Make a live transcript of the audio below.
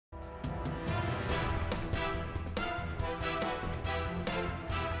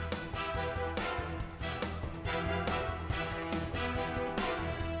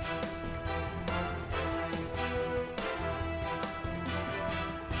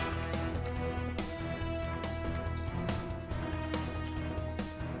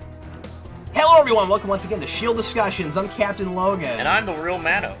everyone, welcome once again to S.H.I.E.L.D. Discussions. I'm Captain Logan. And I'm the real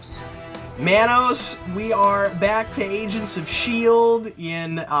Manos. Manos, we are back to Agents of S.H.I.E.L.D.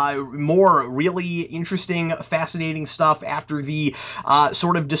 in more really interesting, fascinating stuff after the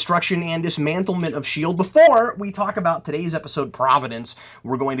sort of destruction and dismantlement of S.H.I.E.L.D. Before we talk about today's episode, Providence,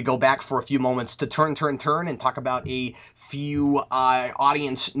 we're going to go back for a few moments to turn and talk about a few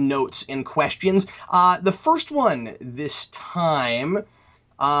audience notes and questions. The first one this time,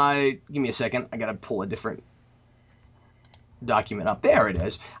 give me a second, I gotta pull a different document up. There it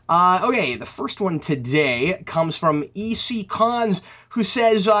is. Okay, the first one today comes from E.C. Cons, who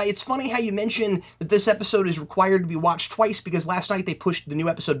says, it's funny how you mention that this episode is required to be watched twice because last night they pushed the new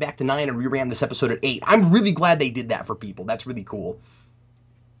episode back to 9 and reran this episode at 8. I'm really glad they did that for people. That's really cool.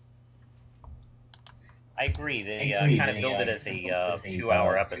 I agree. They kind of billed it as a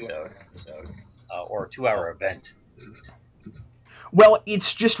 2-hour episode, or a 2-hour event. Well,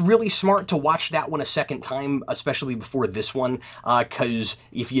 it's just really smart to watch that one a second time, especially before this one, because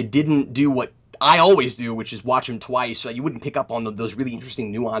if you didn't do what I always do, which is watch them twice, you wouldn't pick up on those really interesting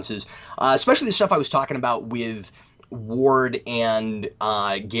nuances, especially the stuff I was talking about with Ward and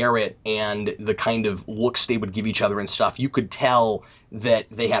Garrett and the kind of looks they would give each other and stuff. You could tell that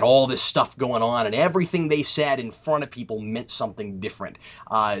they had all this stuff going on, and everything they said in front of people meant something different.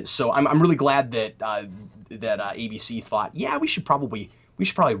 So I'm really glad that ABC thought, yeah, we should probably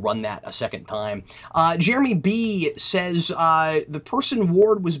run that a second time. Jeremy B says the person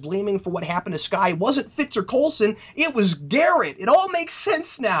Ward was blaming for what happened to Skye wasn't Fitz or Coulson, it was Garrett. It all makes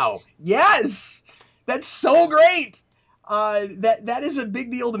sense now. Yes, that's so great. That is a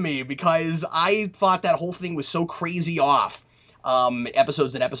big deal to me because I thought that whole thing was so crazy off.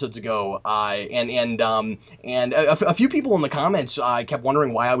 Episodes and episodes ago, and a few people in the comments kept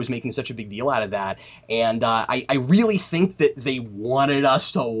wondering why I was making such a big deal out of that, and I really think that they wanted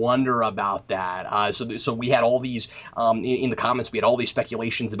us to wonder about that. So we had all these in the comments, we had all these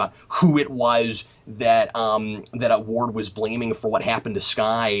speculations about who it was that Ward was blaming for what happened to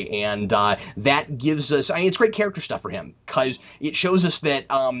Skye, and that gives us, I mean, it's great character stuff for him because it shows us that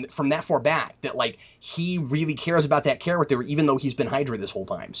from that far back that like he really cares about that character even though he's been Hydra this whole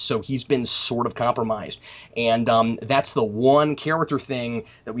time. So he's been sort of compromised, and that's the one character thing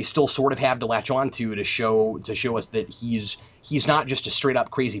that we still sort of have to latch on to show us that he's not just a straight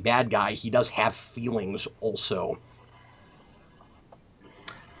up crazy bad guy. He does have feelings also.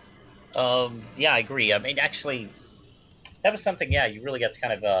 Yeah, I agree. I mean, actually, that was something, yeah, you really got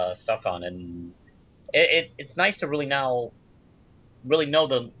kind of stuck on, and it's nice to really now really know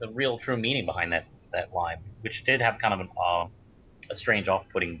the real true meaning behind that line, which did have kind of a strange,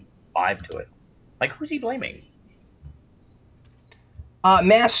 off-putting vibe to it. Like, who's he blaming?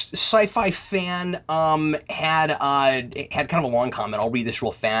 Mass Sci-Fi Fan had kind of a long comment. I'll read this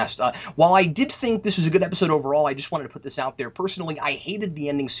real fast. While I did think this was a good episode overall, I just wanted to put this out there. Personally, I hated the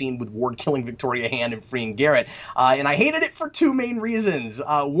ending scene with Ward killing Victoria Hand and freeing Garrett, and I hated it for two main reasons.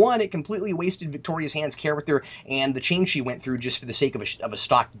 One, it completely wasted Victoria's Hand's character and the change she went through just for the sake of a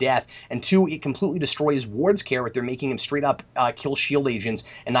stock death. And two, it completely destroys Ward's character, making him straight up kill S.H.I.E.L.D. agents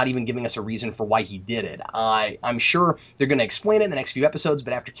and not even giving us a reason for why he did it. I'm sure they're going to explain it in the next few episodes,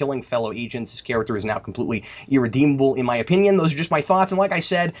 but after killing fellow agents, his character is now completely irredeemable, in my opinion. Those are just my thoughts, and like I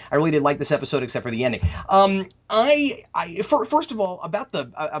said, I really did like this episode, except for the ending. First of all,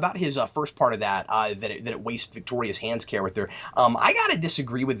 about his first part of that, that it wastes Victoria's Hand's character, I gotta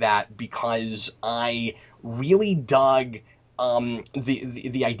disagree with that because I really dug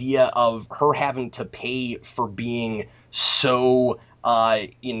the idea of her having to pay for being so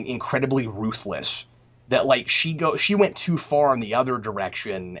incredibly ruthless, that like she went too far in the other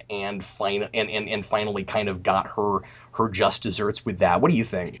direction and finally kind of got her just desserts with that. What do you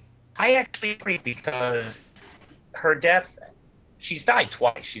think? I actually agree because her death, she's died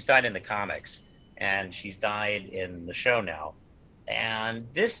twice. She's died in the comics, and she's died in the show now. And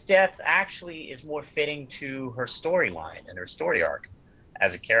this death actually is more fitting to her storyline and her story arc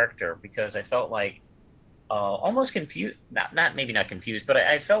as a character because I felt like almost confused, not maybe not confused, but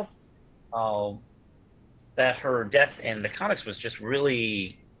I felt uh, that her death in the comics was just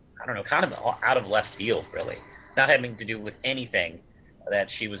really, I don't know, kind of out of left field, really, not having to do with anything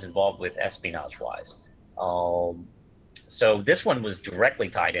that she was involved with espionage wise. Um, so this one was directly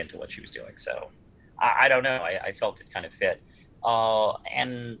tied into what she was doing. So I don't know. I felt it kind of fit.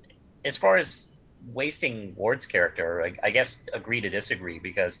 And as far as wasting Ward's character, I guess agree to disagree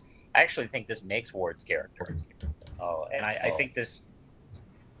because I actually think this makes Ward's character. And I think this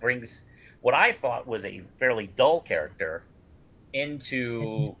brings what I thought was a fairly dull character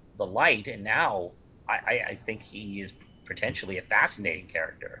into the light, and now I think he is potentially a fascinating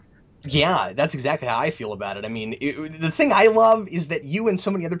character. Yeah, that's exactly how I feel about it. I mean, the thing I love is that you and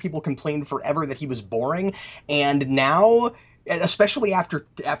so many other people complained forever that he was boring, and now, especially after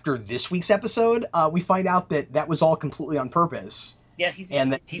this week's episode, we find out that that was all completely on purpose, Yeah,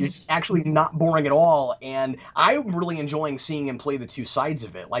 and that he's he's actually not boring at all. And I'm really enjoying seeing him play the two sides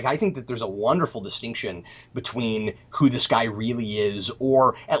of it. Like, I think that there's a wonderful distinction between who this guy really is,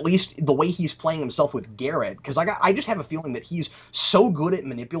 or at least the way he's playing himself with Garrett. Because I just have a feeling that he's so good at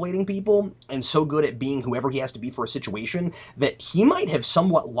manipulating people and so good at being whoever he has to be for a situation that he might have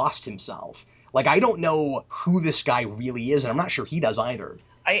somewhat lost himself. Like, I don't know who this guy really is, and I'm not sure he does either.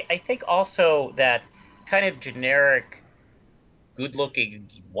 I think also that kind of generic good looking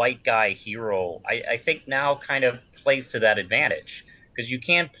white guy hero, I think now kind of plays to that advantage because you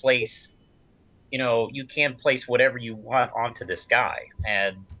can place whatever you want onto this guy,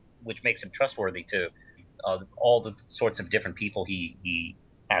 and which makes him trustworthy to all the sorts of different people he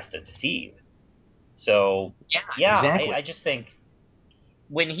has to deceive. So Yeah, yeah, exactly. I just think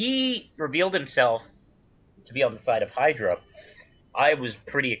when he revealed himself to be on the side of Hydra, I was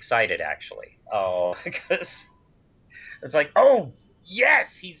pretty excited actually, because it's like, oh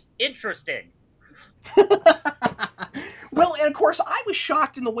yes, he's interesting. Well, and of course, I was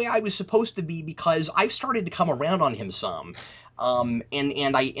shocked in the way I was supposed to be because I've started to come around on him some. And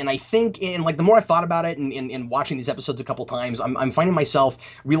I think, and like the more I've thought about it and watching these episodes a couple times, I'm finding myself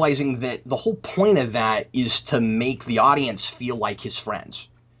realizing that the whole point of that is to make the audience feel like his friends,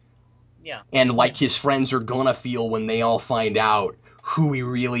 Yeah, and like his friends are gonna feel when they all find out who he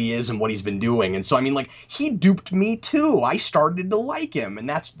really is and what he's been doing. And so I mean, like, he duped me too. I started to like him, and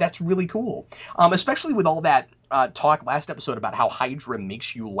that's really cool. Especially with all that talk last episode about how Hydra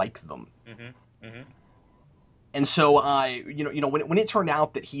makes you like them. hmm hmm And so, when it turned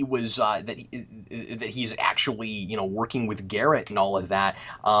out that he was that he's actually working with Garrett and all of that,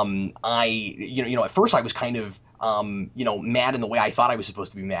 at first I was kind of mad in the way I thought I was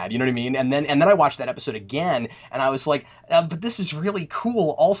supposed to be mad. You know what I mean? And then I watched that episode again, and I was like, but this is really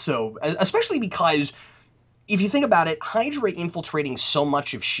cool, also, especially because if you think about it, Hydra infiltrating so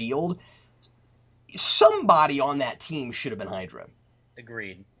much of Shield, somebody on that team should have been Hydra.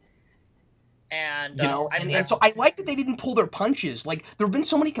 agreed. And And so I like that they didn't pull their punches. Like, there have been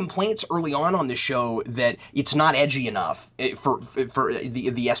so many complaints early on this show that it's not edgy enough for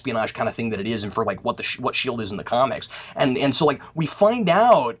the espionage kind of thing that it is, and for like what Shield is in the comics. And so, like, we find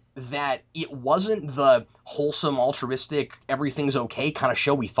out that it wasn't the wholesome, altruistic, everything's okay kind of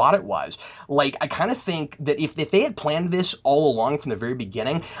show we thought it was. Like, I kind of think that if they had planned this all along from the very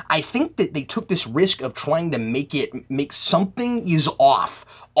beginning, I think that they took this risk of trying to make something is off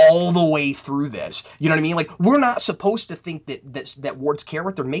all the way through this. You know what I mean? Like, we're not supposed to think that Ward's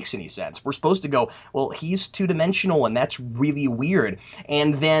character makes any sense. We're supposed to go, well, he's two-dimensional, and that's really weird.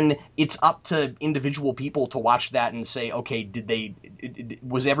 And then it's up to individual people to watch that and say, okay,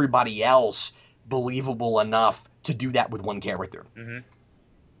 was everybody else believable enough to do that with one character? mhm.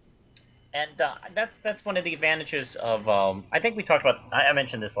 And that's one of the advantages of. I think we talked about. I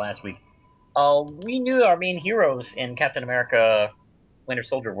mentioned this last week. We knew our main heroes in Captain America: Winter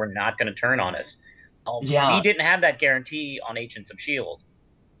Soldier were not going to turn on us. We Yeah, didn't have that guarantee on Agents of Shield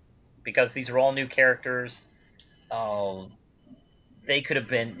because these are all new characters. Um, they could have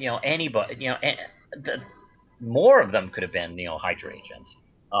been, anybody. The, more of them could have been, Hydra agents.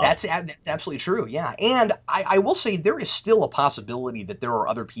 Um, that's absolutely true. Yeah, and I will say there is still a possibility that there are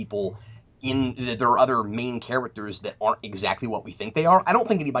other people that there are other main characters that aren't exactly what we think they are. I don't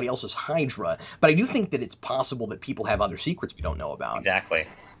think anybody else is Hydra, but I do think that it's possible that people have other secrets we don't know about. exactly.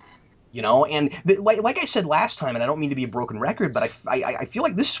 And like I said last time, and I don't mean to be a broken record, but I feel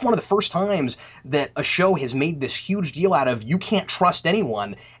like this is one of the first times that a show has made this huge deal out of you can't trust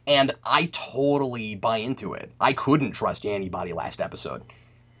anyone, and I totally buy into it. I couldn't trust anybody last episode.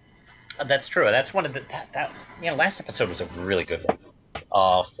 That's true. That's one of that last episode was a really good one.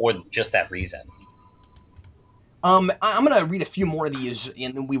 For just that reason. I'm gonna read a few more of these,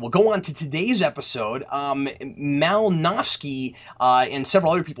 and then we will go on to today's episode. Malnowski and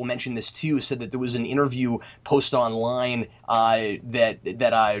several other people mentioned this too. Said that there was an interview posted online that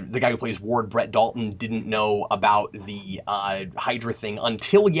the guy who plays Ward, Brett Dalton, didn't know about the Hydra thing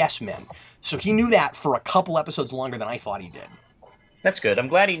until Yes Men. So he knew that for a couple episodes longer than I thought he did. That's good. I'm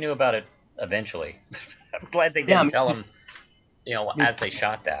glad he knew about it eventually. I'm glad they Yeah, didn't me tell too. him, as they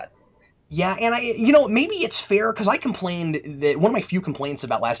shot that. Yeah, and maybe it's fair because I complained that one of my few complaints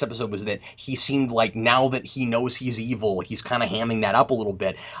about last episode was that he seemed like now that he knows he's evil, he's kind of hamming that up a little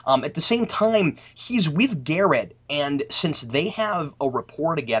bit. At the same time, he's with Garrett, And since they have a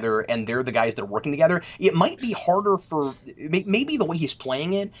rapport together and they're the guys that are working together, it might be harder for maybe the way he's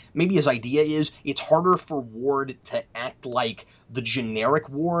playing it, maybe his idea is it's harder for Ward to act like the generic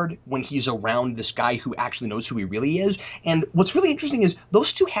Ward when he's around this guy who actually knows who he really is. And what's really interesting is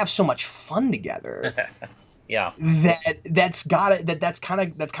those two have so much fun together Yeah. that's kind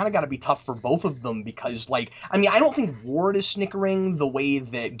of got to be tough for both of them because like I mean I don't think Ward is snickering the way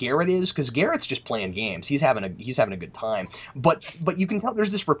that Garrett is because Garrett's just playing games. He's having a good time. But you can tell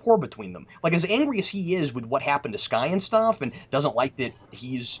there's this rapport between them. Like as angry as he is with what happened to Sky and stuff, and doesn't like that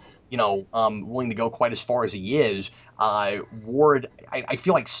he's willing to go quite as far as he is. Ward, I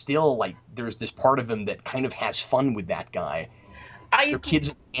feel like still like there's this part of him that kind of has fun with that guy. I They're agree. kids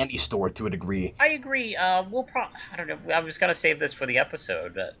in a candy store to a degree. I agree. I don't know. I was gonna save this for the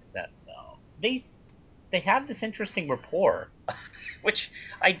episode, but that they have this interesting rapport, which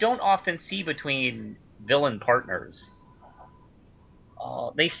I don't often see between villain partners.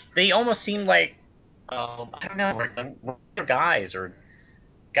 They almost seem like I don't know, like regular guys or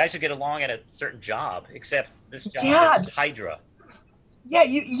guys who get along at a certain job. Except this job Yeah, is Hydra. yeah,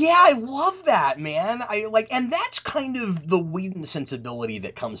 I love that, man. I like, and that's kind of the Whedon sensibility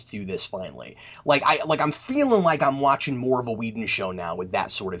that comes to this finally. I'm feeling like I'm watching more of a Whedon show now with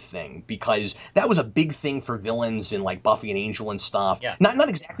that sort of thing because that was a big thing for villains in like Buffy and Angel and stuff. Yeah, Not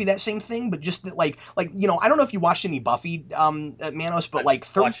exactly that same thing, but just that I don't know if you watched any Buffy, Manos, but I've like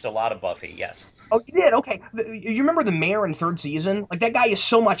third. watched a lot of Buffy. Yes. Oh, you did? Okay. You remember the mayor in third season? Like that guy is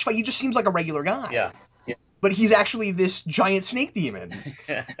so much fun. He just seems like a regular Yeah. guy, but he's actually this giant snake demon.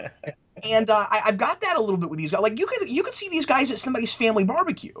 And I've got that a little bit with these guys. Like you could see these guys at somebody's family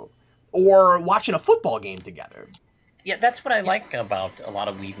barbecue, or watching a football game together. Yeah, that's what I like about a lot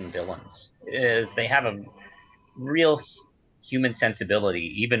of Whedon villains is they have a real human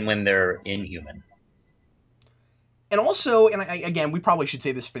sensibility, even when they're inhuman. And also, and again, we probably should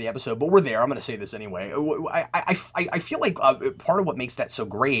say this for the episode, but we're there. I'm going to say this anyway. I feel like part of what makes that so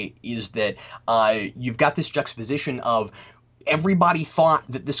great is that you've got this juxtaposition of everybody thought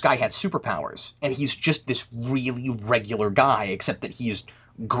that this guy had superpowers, and he's just this really regular guy, except that he's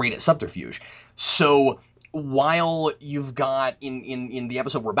great at subterfuge. So while you've got in the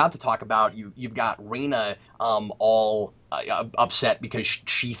episode we're about to talk about, you've got Raina all upset because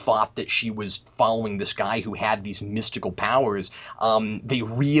she thought that she was following this guy who had these mystical powers. They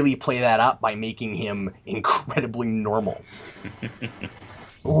really play that up by making him incredibly normal.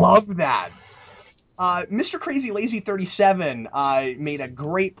 Love that. Mr. Crazy Lazy 37 made a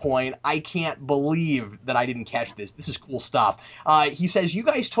great point. I can't believe that I didn't catch this. This is cool stuff. He says, you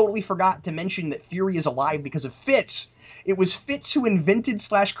guys totally forgot to mention that Fury is alive because of Fitz. It was Fitz who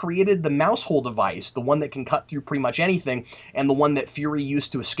invented/created the mouse hole device, the one that can cut through pretty much anything, and the one that Fury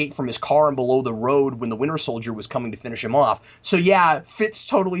used to escape from his car and below the road when the Winter Soldier was coming to finish him off. So yeah, Fitz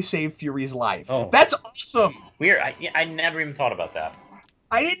totally saved Fury's life. Oh, That's awesome. weird. I never even thought about that.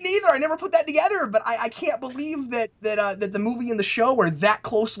 I didn't either. I never put that together, but I can't believe that the movie and the show are that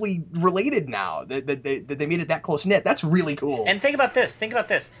closely related now. That they made it that close knit. That's really cool. And think about this. Think about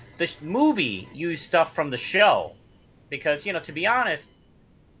this. The movie used stuff from the show, because to be honest,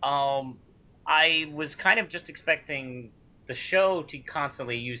 um, I was kind of just expecting the show to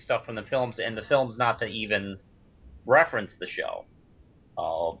constantly use stuff from the films, and the films not to even reference the show.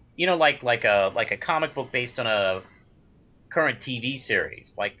 Like a comic book based on a current TV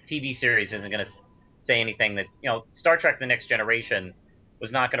series. Like the TV series isn't going to say anything that Star Trek: The Next Generation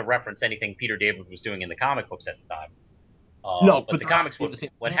was not going to reference anything Peter David was doing in the comic books at the time. No, But but the they're all comics in the same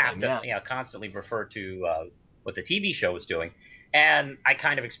would have canon. to Yeah, constantly refer to what the TV show was doing, and I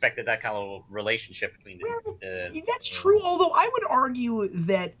kind of expected that kind of relationship between well, the that's true. Although I would argue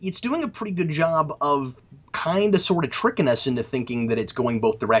that it's doing a pretty good job of kind of sort of tricking us into thinking that it's going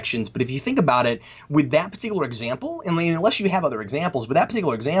both directions. But if you think about it, with that particular example, and unless you have other examples, with that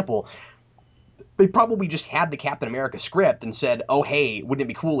particular example, they probably just had the Captain America script and said, "Oh, hey, wouldn't it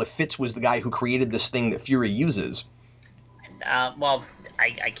be cool if Fitz was the guy who created this thing that Fury uses?" well,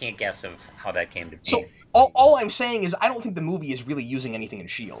 I can't guess of how that came to So be. all I'm saying is I don't think the movie is really using anything in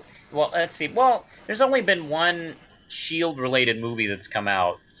Shield. Well, let's see. Well, there's only been one Shield related movie that's come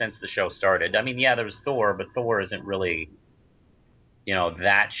out since the show started. I mean, yeah, there was Thor, but Thor isn't really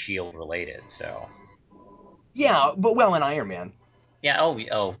that Shield related. So Yeah, but well, in Iron Man, yeah.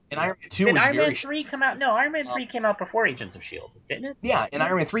 Oh. and Iron Man 2 Did was Iron very Man Shield. 3 come out? No, Iron Man Um, 3 came out before Agents of Shield, didn't it? yeah, and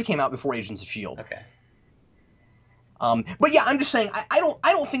Iron Man 3 came out before Agents of Shield. Okay. But yeah, I'm just saying I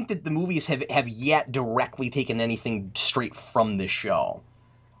don't think that the movies have yet directly taken anything straight from this show.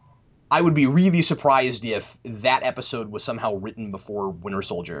 I would be really surprised if that episode was somehow written before Winter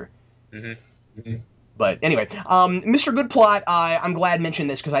Soldier. Hmm. But anyway, Mr. Goodplot, I'm glad I mentioned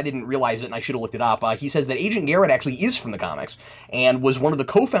this because I didn't realize it and I should have looked it up. He says that Agent Garrett actually is from the comics and was one of the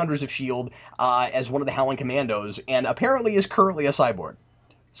co-founders of S.H.I.E.L.D. As one of the Howling Commandos, and apparently is currently a cyborg.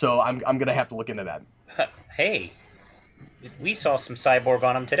 So I'm gonna have to look into that. Hey, we saw some cyborg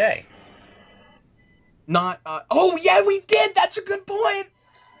on him today. Not. Oh yeah, we did. That's a good point.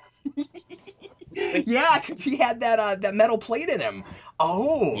 Yeah, because he had that metal plate in him.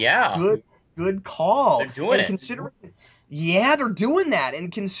 Oh, Yeah, good they're call. doing And it. considering, yeah, they're doing that.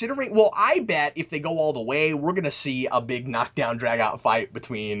 And considering, well, I bet if they go all the way, we're gonna see a big knockdown, drag out fight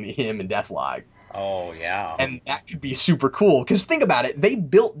between him and Deathlock, Oh yeah. and that could be super cool. Because think about it, they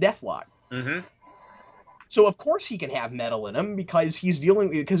built Deathlock. Mm-hmm. So of course he can have metal in him because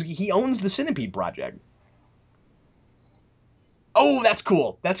he owns the Centipede project. Oh, that's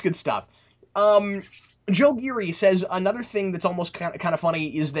cool. That's good stuff. Um, Joe Geary says another thing that's almost kind of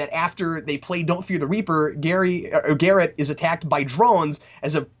funny is that after they play "Don't Fear the Reaper," Garrett is attacked by drones,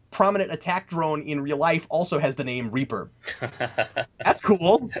 as a prominent attack drone in real life also has the name Reaper. That's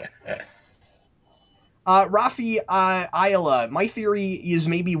cool. Rafi Ayala, my theory is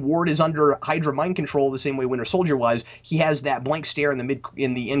maybe Ward is under Hydra mind control the same way Winter Soldier was. He has that blank stare in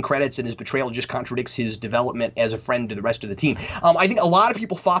the end credits, and his betrayal just contradicts his development as a friend to the rest of the team. I think a lot of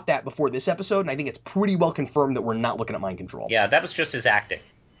people thought that before this episode, and I think it's pretty well confirmed that we're not looking at mind control. Yeah, that was just his acting.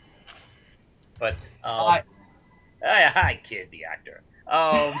 But Uh, I kid the actor.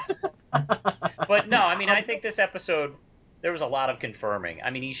 But no, I mean, I um, think this episode there was a lot of confirming.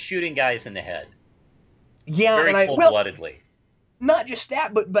 I mean, he's shooting guys in the head yeah, very and cold bloodedly. not just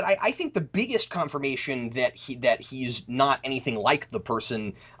that, but I think the biggest confirmation that he's not anything like the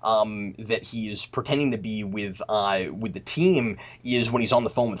person that he is pretending to be with the team is when he's on the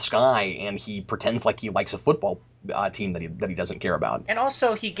phone with Sky and he pretends like he likes a football team that he doesn't care about. And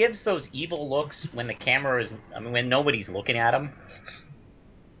also, he gives those evil looks when the camera is. I mean, when nobody's looking at him.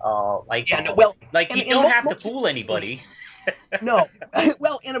 Yeah, no, well, Like you and don't have to most fool importantly, anybody. no,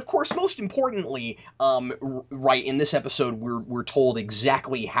 well, and of course, most importantly, right in this episode, we're told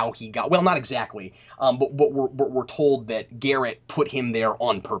exactly how he got. Well, not exactly, but we're told that Garrett put him there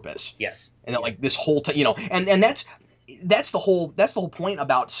on purpose, Yes. and that like this whole time, and that's the whole point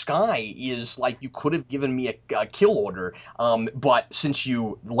about Sky is like you could have given me a kill order, but since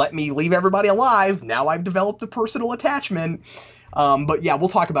you let me leave everybody alive, now I've developed a personal attachment. But yeah, we'll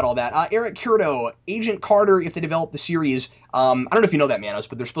talk about all that. Eric Curto, Agent Carter, if they develop the series, I don't know if you know that, Manos,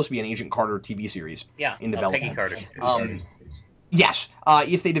 but there's supposed to be an Agent Carter TV series Yeah. in Peggy development. Carter's. Yes,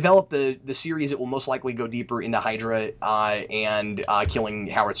 if they develop the series, it will most likely go deeper into Hydra and killing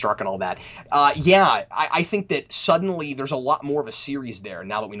Howard Stark and all that. Yeah, I think that suddenly there's a lot more of a series there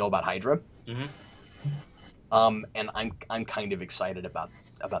now that we know about Hydra. Mm-hmm. And I'm kind of excited about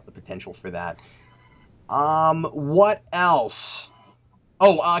the potential for that. What else?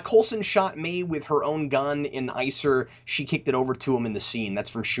 Oh, Coulson shot May with her own gun in Icer. She kicked it over to him in the scene.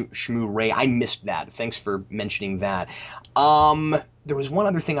 That's from Shmoo Ray. I missed that. Thanks for mentioning that. There was one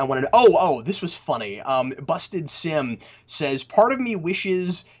other thing I wanted to. Oh, this was funny. Busted Sim says part of me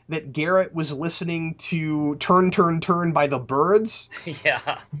wishes that Garrett was listening to "Turn, Turn, Turn" by the Birds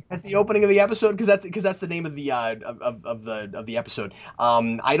Yeah. at the opening of the episode because that's the name of the episode.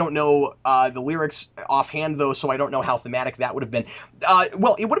 I don't know the lyrics offhand though, so I don't know how thematic that would have been.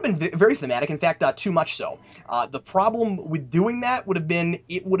 Well, it would have been very thematic. In fact, too much so. The problem with doing that would have been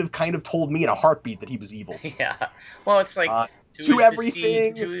it would have kind of told me in a heartbeat that he was evil. Yeah. Well, it's like two To is the sea,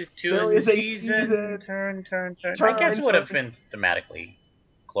 everything two there is the is a season. season. Turn, turn, turn. I guess Turn, it would have turn. been thematically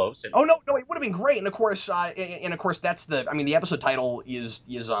close. And Oh no, it would have been great, and of course, that's the. I mean, the episode title is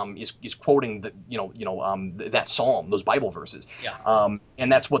quoting that psalm, those Bible verses, yeah.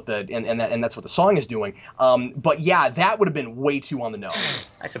 and that's what that's what the song is doing. But yeah, that would have been way too on the nose.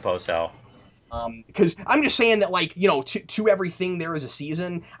 I suppose so. Because I'm just saying that to everything there is a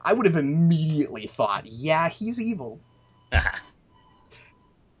season. I would have immediately thought, yeah, he's evil.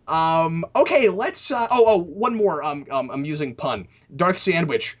 Okay, let's. One more amusing pun. Darth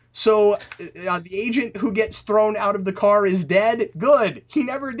Sandwich. So, the agent who gets thrown out of the car is dead. Good. He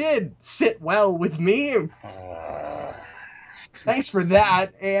never did sit well with me. Uh, Thanks for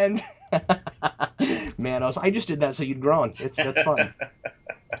that. And Manos, I just did that so you'd groan. That's fun.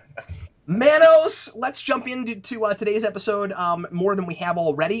 Manos, let's jump into today's episode more than we have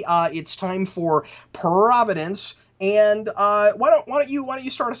already. It's time for Providence, and why don't you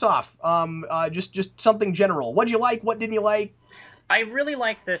start us off? Just something general. What'd you like? What didn't you like? I really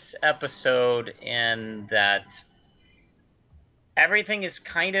like this episode in that everything is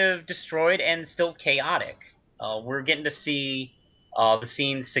kind of destroyed and still chaotic. We're getting to see the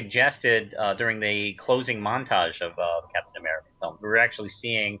scenes suggested during the closing montage of the Captain America film. We were actually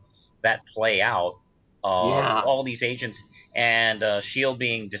seeing that play out. Yeah. All these agents and Shield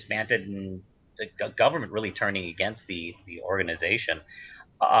being disbanded and the government really turning against the organization.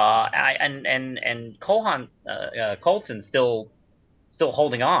 And Coulson still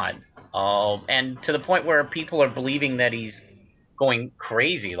holding on, and to the point where people are believing that he's going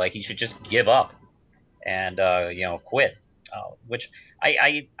crazy, like he should just give up and quit. Which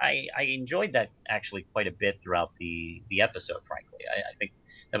I enjoyed that actually quite a bit throughout the episode. Frankly, I think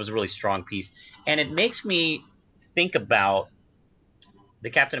that was a really strong piece, and it makes me think about the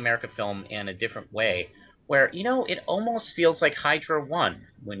Captain America film in a different way, where it almost feels like Hydra One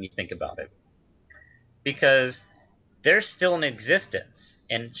when you think about it, because they're still in existence,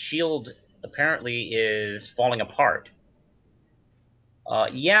 and Shield apparently is falling apart.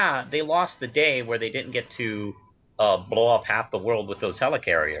 Yeah, they lost the day where they didn't get to blow up half the world with those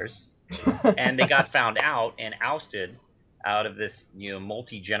helicarriers, and they got found out and ousted out of this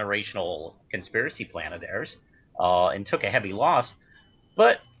multi generational conspiracy plan of theirs, and took a heavy loss.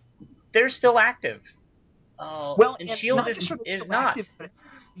 But they're still active, Well, and and Shield not is necessarily is still not. active, but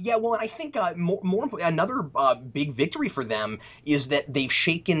yeah, well, and I think another big victory for them is that they've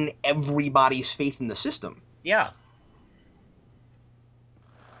shaken everybody's faith in the system. Yeah,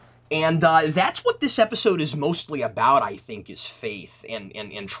 And that's what this episode is mostly about, I think, is faith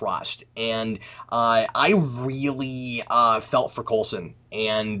and trust. And I really felt for Coulson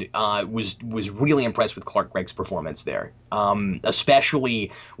and was really impressed with Clark Gregg's performance there,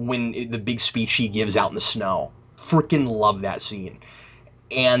 especially when the big speech he gives out in the snow. Freaking love that scene.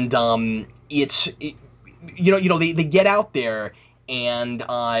 And they get out there and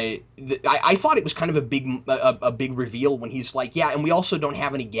I thought it was kind of a big reveal when he's like, yeah, and we also don't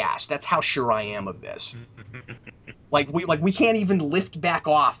have any gas. That's how sure I am of this. Like we can't even lift back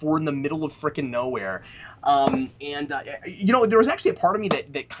off. We're in the middle of freaking nowhere. And there was actually a part of me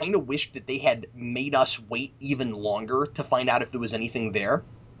that kind of wished that they had made us wait even longer to find out if there was anything there.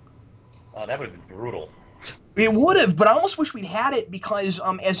 that would have been brutal. It would have, but I almost wish we'd had it because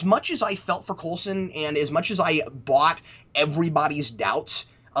as much as I felt for Coulson and as much as I bought everybody's doubts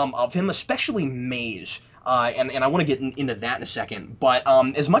of him, especially Mays, and I want to get into that in a second. But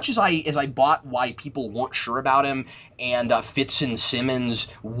as much as I bought why people weren't sure about him and Fitz and Simmons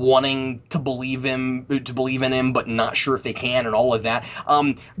wanting to believe in him, but not sure if they can, and all of that,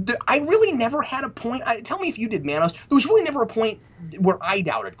 I really never had a point. Tell me if you did, Manos. There was really never a point where I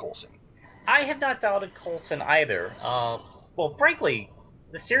doubted Coulson. I have not doubted Colson either. Well, frankly,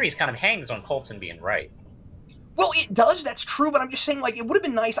 the series kind of hangs on Colson being right. Well, it does. That's true. But I'm just saying, like, it would have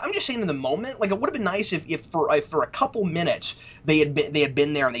been nice. I'm just saying, in the moment, like, it would have been nice if for a couple minutes they had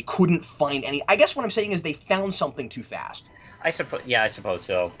been there and they couldn't find any. I guess what I'm saying is they found something too fast. I suppose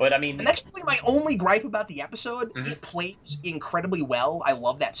so. But I And mean, that's really my only gripe about the episode. mhm. It plays incredibly well. I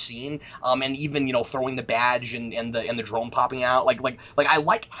love that scene. And even throwing the badge and the drone popping out. Like I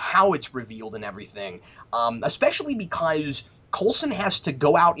like how it's revealed and everything. Especially because Coulson has to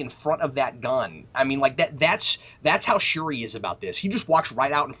go out in front of that gun. I mean, like that's how sure he is about this. He just walks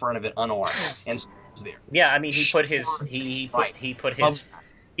right out in front of it unarmed and stands there. Yeah, I mean, Sure, right. Love that.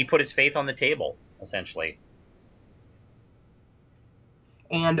 he put his faith on the table essentially.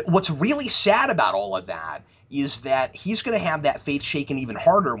 And what's really sad about all of that is that he's going to have that faith shaken even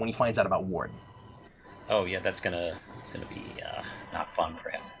harder when he finds out about Ward. Oh yeah, it's gonna be not fun for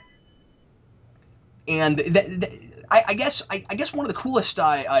him. And I guess one of the coolest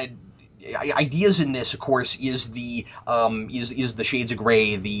ideas in this, of course, is the shades of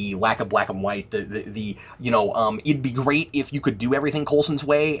gray, the lack of black and white. It'd be great if you could do everything Coulson's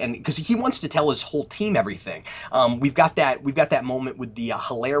way, and because he wants to tell his whole team everything. We've got that moment with the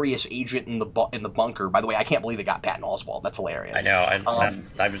hilarious agent in the bunker. By the way, I can't believe they got Patton Oswalt. That's I hilarious. know. Um,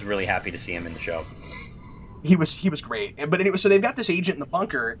 I was really happy to see him in the show. he was great. But anyway, so they've got this agent in the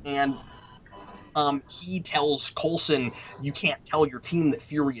bunker, and he tells Coulson, "You can't tell your team that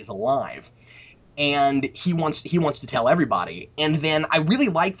Fury is alive." And he wants to tell everybody. And then I really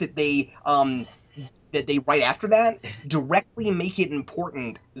like that they right after that directly make it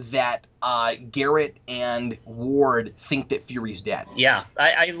important that Garrett and Ward think that Fury's dead. Yeah,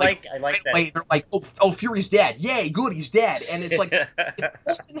 Like I right like that. away, they're like, "Oh, Fury's dead! Yay, good, he's dead!" And it's like,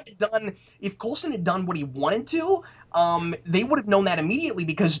 if Coulson had done what he wanted to, they would have known that immediately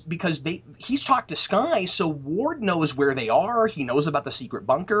because he's talked to Sky, so Ward knows where they are. He knows about the secret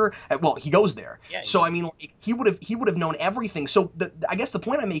bunker. Well, he goes there, Yeah, so I mean, like, he would have known everything. So I guess the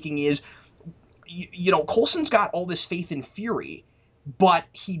point I'm making is, Coulson's got all this faith in Fury, but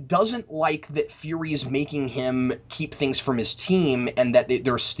he doesn't like that Fury is making him keep things from his team and that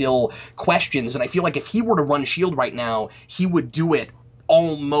there's still questions. And I feel like if he were to run S.H.I.E.L.D. right now, he would do it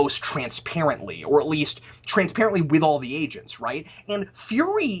almost transparently, or at least transparently with all the agents, right? And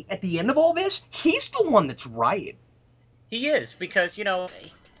Fury, at the end of all this, he's the one that's right. He is, because you'd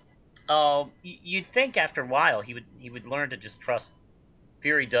think after a while he would learn to just trust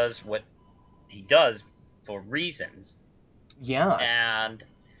Fury does what he does for reasons, Yeah. and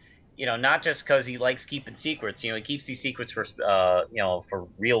not just because he likes keeping secrets. He keeps these secrets for for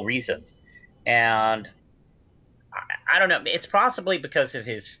real reasons, and I don't know. It's possibly because of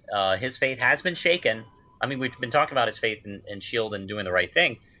his faith has been shaken. I mean, we've been talking about his faith in Shield and doing the right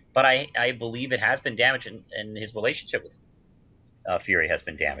thing, but I believe it has been damaged, and his relationship with Fury has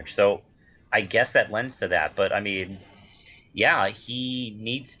been damaged. So I guess that lends to that. But I mean, yeah, he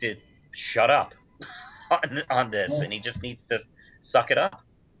needs to shut up on this, and he just needs to suck it up.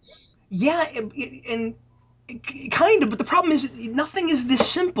 Yeah, and kind of, but the problem is nothing is this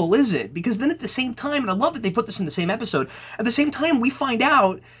simple, is it? Because then at the same time, and I love that they put this in the same episode, at the same time we find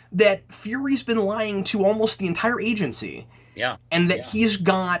out that Fury's been lying to almost the entire agency, Yeah, and that he's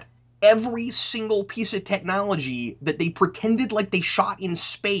got every single piece of technology that they pretended like they shot in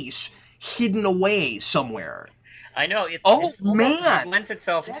space hidden away somewhere. I know Oh it man, lends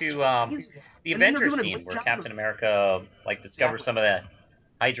itself that's to crazy. the And then they're Avengers doing a scene great where job of Captain America discovers exactly. some of that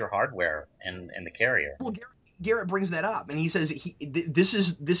Hydra hardware and the carrier. Well, Garrett brings that up, and he says this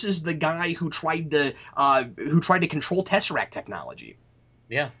is the guy who tried to control Tesseract technology.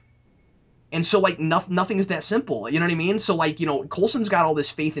 Yeah. And so, like, nothing is that simple. You know what I mean? So, like, Coulson's got all this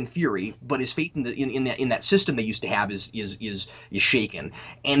faith in Fury, but his faith in that system they used to have is shaken.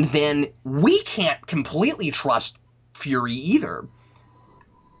 And then we can't completely trust Fury either.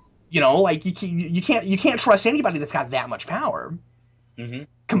 Like you can't trust anybody that's got that much power Hmm.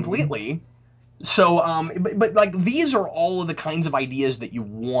 completely. So, but like these are all of the kinds of ideas that you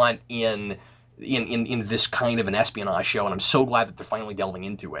want in this kind of an espionage show, and I'm so glad that they're finally delving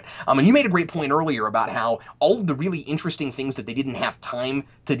into it. And you made a great point earlier about how all of the really interesting things that they didn't have time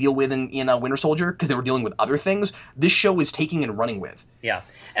to deal with in Winter Soldier because they were dealing with other things. This show is taking and running with. Yeah,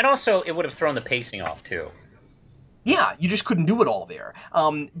 and also it would have thrown the pacing off too. Yeah, you just couldn't do it all there.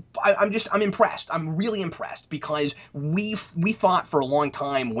 I'm impressed. I'm really impressed because we thought for a long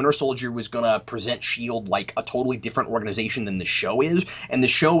time Winter Soldier was gonna present Shield like a totally different organization than the show is, and the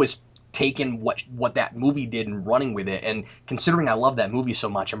show is taking what that movie did and running with it. And considering I love that movie so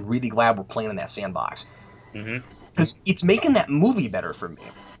much, I'm really glad we're playing in that sandbox Hmm. because it's making that movie better for me,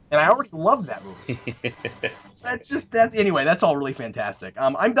 and I already love that movie. So that's just that. Anyway, that's all really fantastic.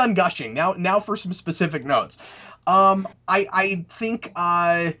 I'm done gushing now. For some specific notes. I think.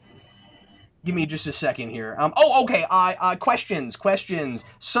 Give me just a second here. Oh, okay. Questions.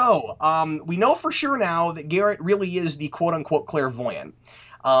 So, we know for sure now that Garrett really is the quote unquote clairvoyant.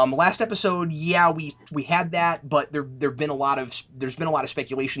 Last episode, yeah, we had that, but there's been a lot of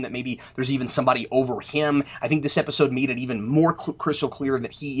speculation that maybe there's even somebody over him. I think this episode made it even more crystal clear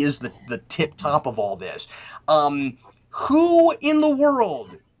that he is the tip top of all this. Who in the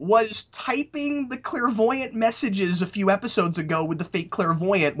world was typing the clairvoyant messages a few episodes ago with the fake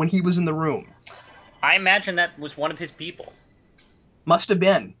clairvoyant when he was in the room? I imagine that was one of his people. Must have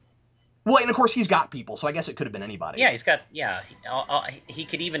been. Well, and of course he's got people, so I guess it could have been anybody. Yeah, he's got. Yeah, he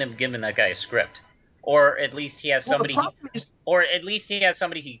could even have given that guy a script, or at least he has Well, the somebody he, problem is, or at least he has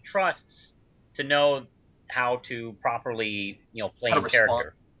somebody he trusts to know how to properly, play how to in respond.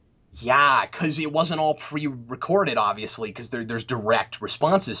 character. Yeah, because it wasn't all pre-recorded, obviously, because there's direct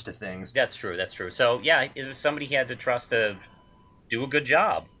responses to things. That's true. That's true. So yeah, it was somebody he had to trust to do a good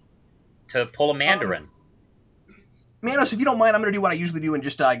job, to pull a Um, Mandarin. Manos, if you don't mind, I'm going to do what I usually do and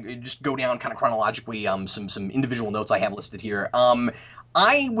just go down kind of chronologically. Some individual notes I have listed here.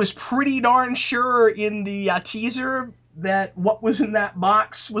 I was pretty darn sure in the teaser that what was in that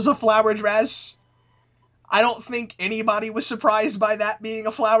box was a flower dress. I don't think anybody was surprised by that being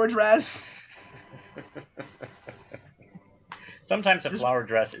a flower dress. Sometimes a Just flower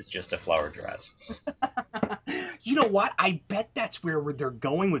dress is just a flower dress. you know what? I bet that's where they're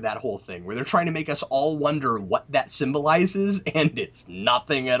going with that whole thing, where they're trying to make us all wonder what that symbolizes, and it's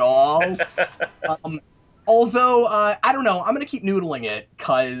nothing at all. Um, although I don't know, I'm gonna keep noodling it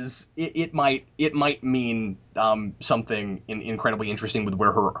because it might mean something incredibly interesting with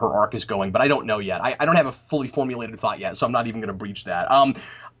where her arc is going, but I don't know yet. I don't have a fully formulated thought yet, so I'm not even gonna breach that.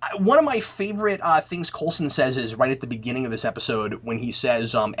 One of my favorite things Coulson says is right at the beginning of this episode when he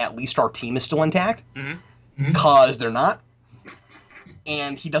says, "At least our team is still intact," Hmm. because they're not.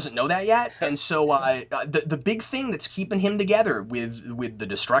 and he doesn't know that yet. And so the big thing that's keeping him together with the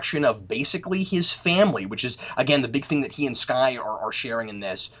destruction of basically his family, which is again the big thing that he and Sky are sharing in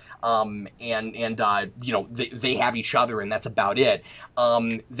this. And you know they have each other, and that's about it.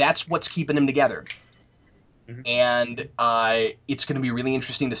 That's what's keeping him together. Mhm. And it's going to be really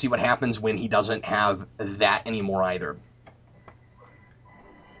interesting to see what happens when he doesn't have that anymore either.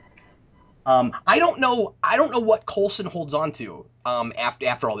 I don't know. I don't know what Coulson holds on to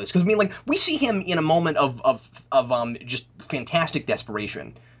after all this, because I mean, like we see him in a moment of just fantastic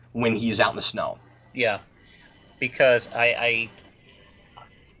desperation when he is out in the snow. Yeah, because I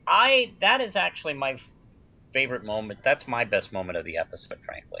that is actually my favorite moment. That's my best moment of the episode,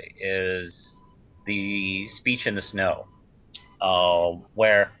 frankly, is the speech in the snow,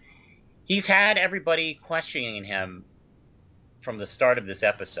 where he's had everybody questioning him from the start of this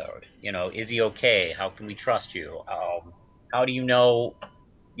episode. You know, is he okay? How can we trust you? How do you know?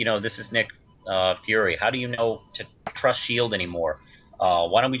 You know, this is Nick Fury. How do you know to trust Shield anymore?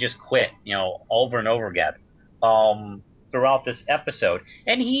 Why don't we just quit? You know, over and over again throughout this episode,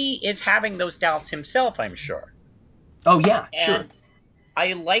 and he is having those doubts himself, I'm sure. Oh yeah, sure. And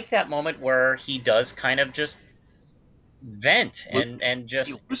I like that moment where he does kind of just vent Lose it. and He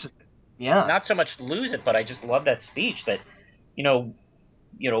just loses it. Yeah, not so much lose it, but I just love that speech that you know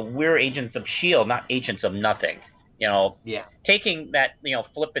we're agents of Shield, not agents of nothing. You know, yeah. taking that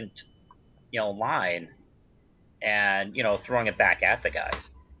flippant line and throwing it back at the guys.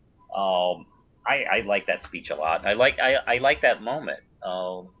 Um, I like that speech a lot. I like that moment.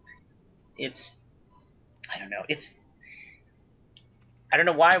 It's I don't know. I don't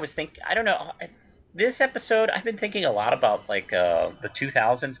know why I was thinking. I don't know. This episode, I've been thinking a lot about like the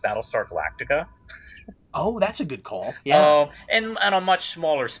 2000s Battlestar Galactica, Oh, that's a good call. Yeah. and on a much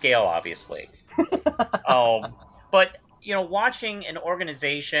smaller scale, obviously. Um, but watching an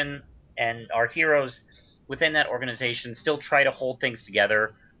organization and our heroes within that organization still try to hold things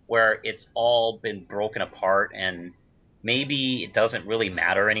together, where it's all been broken apart and maybe it doesn't really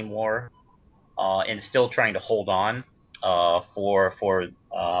matter anymore, and still trying to hold on for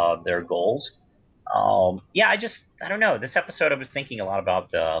their goals. Yeah, I don't know. This episode, I was thinking a lot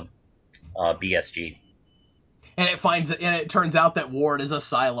about BSG. And it turns out that Ward is a Ah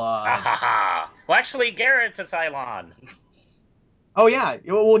Cylon. ha ha! Well, actually, Garrett's a Cylon. Oh yeah.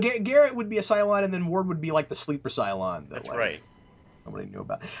 Well, Garrett would be a Cylon, and then Ward would be like the sleeper Cylon that That's like right. nobody knew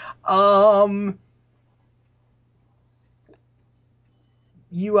about. Um,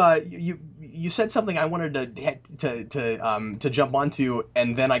 you said something I wanted to jump onto,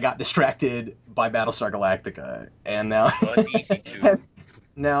 and then I got distracted by Battlestar Galactica, and now Well, it's easy to.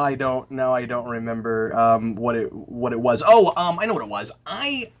 now I don't remember what it was. Oh, I know what it was.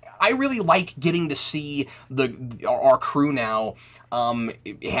 I really like getting to see our crew now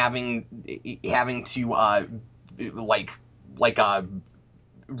having to like like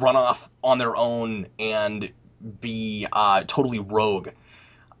run off on their own and be totally rogue.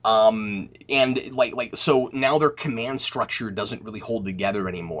 And like so now their command structure doesn't really hold together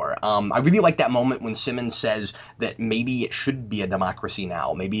anymore. I really like that moment when Simmons says that maybe it should be a democracy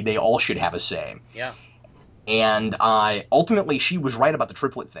now, maybe they all should have a say. Yeah. And ultimately she was right about the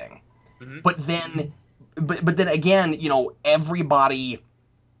triplet thing. Hmm. But then but but then again, you know, everybody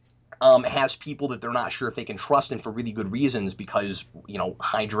has people that they're not sure if they can trust, and for really good reasons, because you know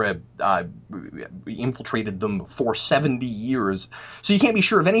Hydra infiltrated them for 70 years, so you can't be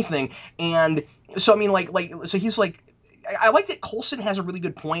sure of anything. And so I mean, so he's like. I like that Coulson has a really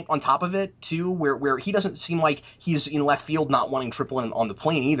good point on top of it too, where he doesn't seem like he's in left field not wanting triple on the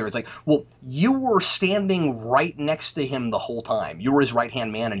plane either. It's like, well, you were standing right next to him the whole time. You were his right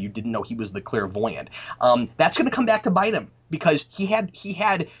hand man, and you didn't know he was the clairvoyant. That's going to come back to bite him because he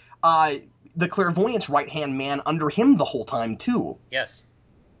had uh, the clairvoyant's right hand man under him the whole time too. Yes.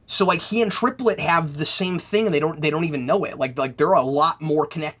 So like he and Triplet have the same thing, and they don't even know it. Like they're a lot more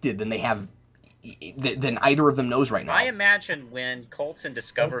connected than they have than either of them knows right I now. imagine when Coulson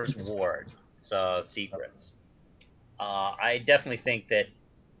discovers Ward's secrets, I definitely think that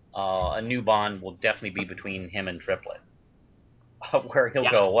a new bond will definitely be between him and Triplet, where he'll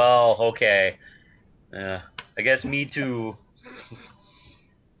Yeah. go, well, okay, I guess me too.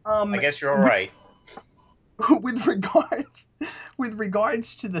 I Um, guess you're all with right. with regards with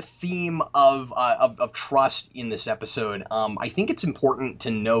regards to the theme of trust in this episode, I think it's important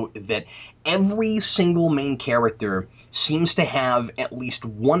to note that every single main character seems to have at least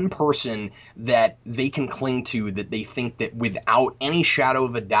one person that they can cling to, that they think that without any shadow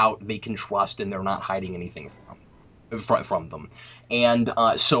of a doubt they can trust, and they're not hiding anything from them. And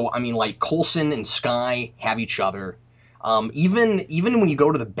so I mean, like Coulson and Sky have each other. Even when you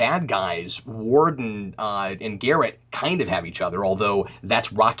go to the bad guys, Ward and Garrett kind of have each other, although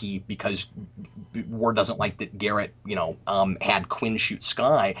that's rocky because Ward doesn't like that Garrett, had Quinn shoot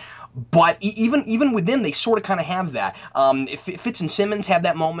Sky. But even with them, they sort of kind of have that. If Fitz and Simmons have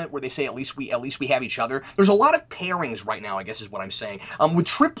that moment where they say at least we have each other. There's a lot of pairings right now, I guess is what I'm saying. With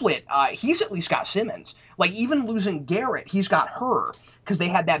Triplet, he's at least got Simmons. Like even losing Garrett, he's got her because they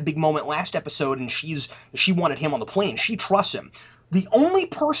had that big moment last episode, and she wanted him on the plane. She trusts him. The only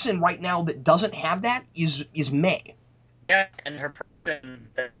person right now that doesn't have that is May. Yeah, and her person.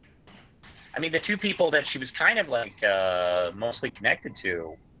 I mean, the two people that she was kind of like mostly connected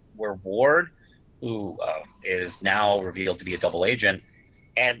to were Ward, who is now revealed to be a double agent,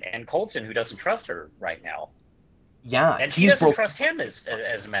 and Colson, who doesn't trust her right now, Yeah, and she he's doesn't broken. trust him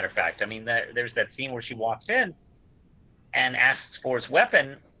as a matter of fact. I mean, there's that scene where she walks in and asks for his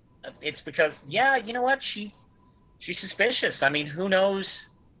weapon. It's because, yeah, you know what, she's suspicious. I mean, who knows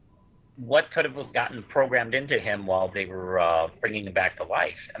what could have gotten programmed into him while they were bringing him back to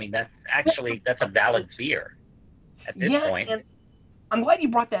life. I mean, that's a valid fear at this Yeah, point. and I'm glad you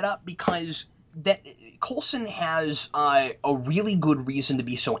brought that up because that Coulson has a really good reason to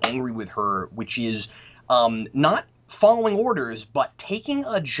be so angry with her, which is not following orders, but taking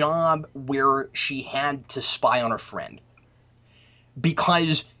a job where she had to spy on her friend.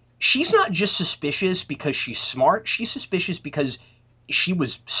 Because she's not just suspicious because she's smart; she's suspicious because she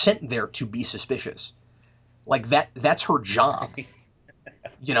was sent there to be suspicious. Like that's her job.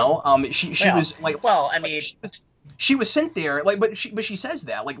 She Well, was like well, I like mean, she was sent there like but she says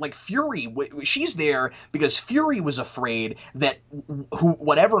that like Fury she's there because Fury was afraid that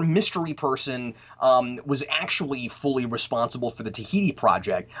whatever mystery person was actually fully responsible for the Tahiti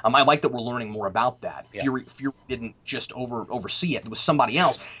project. I like that we're learning more about that. yeah. Fury didn't just oversee it; it was somebody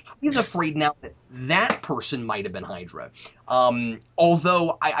else. He's afraid now that that person might have been Hydra.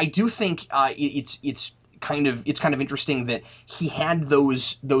 Although I do think it's kind of interesting that he had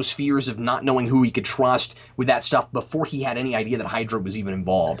those fears of not knowing who he could trust with that stuff before he had any idea that Hydra was even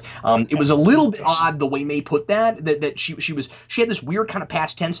involved. It was a little bit odd the way May put that she had this weird kind of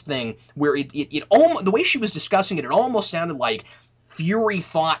past tense thing where it almost the way she was discussing it almost sounded like Fury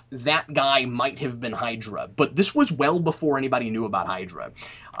thought that guy might have been Hydra, but this was well before anybody knew about Hydra.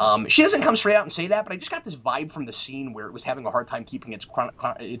 She doesn't come straight out and say that, but I just got this vibe from the scene where it was having a hard time keeping its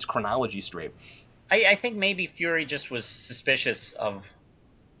chronology straight. I think maybe Fury just was suspicious of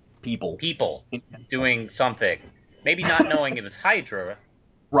People. people doing something. Maybe not knowing it was Hydra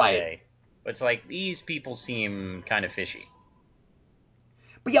per Right. se, but it's like these people seem kind of fishy.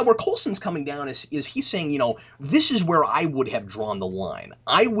 But yeah, where Colson's coming down is he's saying, this is where I would have drawn the line.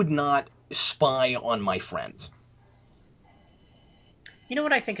 I would not spy on my friends. You know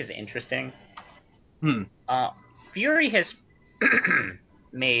what I think is interesting? Hmm. Uh, Fury has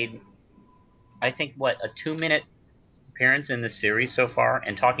made, I think, what, a 2 minute appearance in this series so far,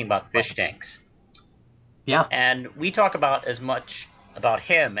 and talking about fish Right. tanks. Yeah. And we talk about as much about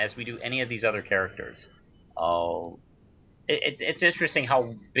him as we do any of these other characters. Oh, it's interesting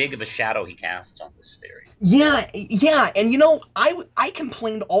how big of a shadow he casts on this series. Yeah, yeah, and I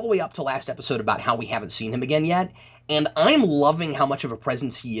complained all the way up to last episode about how we haven't seen him again yet, and I'm loving how much of a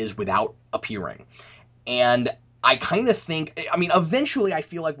presence he is without appearing. And I kind of think, I mean, eventually I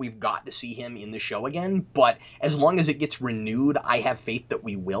feel like we've got to see him in the show again, but as long as it gets renewed, I have faith that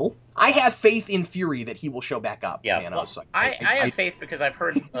we will. I have faith in Fury that he will show back up, Yeah, well, Manos. I have faith because I've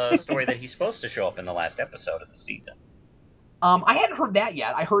heard a story that he's supposed to show up in the last episode of the season. I hadn't heard that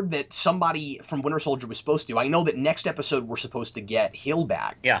yet. I heard that somebody from Winter Soldier was supposed to. I know that next episode we're supposed to get Hill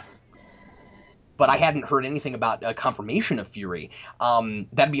back, Yeah, but I hadn't heard anything about a confirmation of Fury.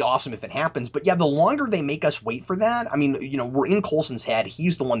 That'd be awesome if it happens. But yeah, the longer they make us wait for that, I mean, we're in Coulson's head.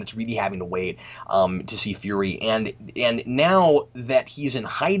 He's the one that's really having to wait to see Fury, and now that he's in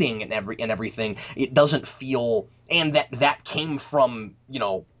hiding and everything, it doesn't feel. And that came from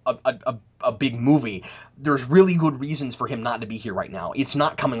a big movie. There's really good reasons for him not to be here right now. It's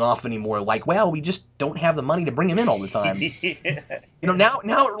not coming off anymore like, well, we just don't have the money to bring him in all the time.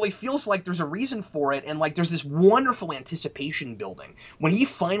 Now it really feels like there's a reason for it, and like there's this wonderful anticipation building. When he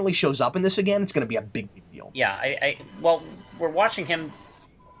finally shows up in this again, it's going to be a big deal. yeah. Well, we're watching him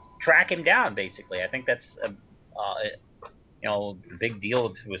track him down. Basically, I think that's the big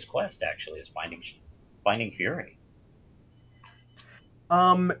deal to his quest. Actually, is finding Fury.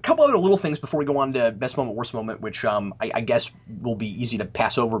 A couple other little things before we go on to best moment, worst moment, which I guess will be easy to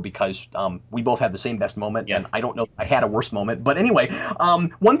pass over because we both had the same best moment, Yeah. and I don't know if I had a worst moment. But anyway,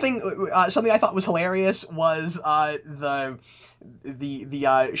 one thing, something I thought was hilarious was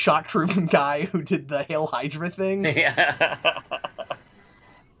the shock troop guy who did the Hail Hydra thing. Yeah.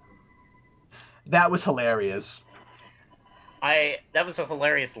 That was hilarious. I that was a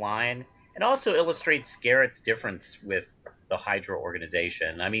hilarious line. It also illustrates Garrett's difference with the Hydra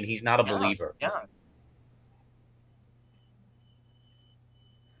organization. I mean, he's not a Yeah, believer. yeah,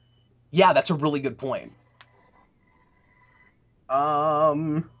 yeah. That's a really good point.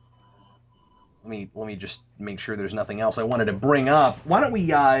 Um, let me just make sure there's nothing else I wanted to bring up. Why don't we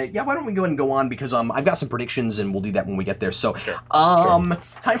go ahead and go on because I've got some predictions and we'll do that when we get there. So Sure.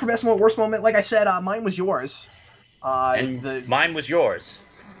 time for best moment, worst moment. Like I said, mine was yours. And The mine was yours.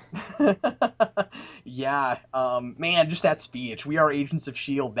 yeah, man, just that speech. We are agents of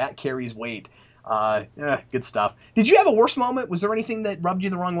S.H.I.E.L.D. That carries weight. Yeah, good stuff. Did you have a worst moment? Was there anything that rubbed you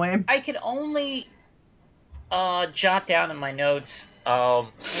the wrong way? I could only jot down in my notes.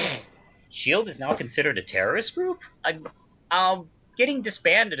 Shield is now considered a terrorist group. Getting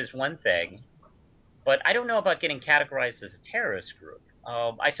disbanded is one thing, but I don't know about getting categorized as a terrorist group.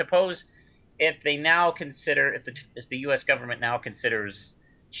 I suppose if they now consider if the U.S. government now considers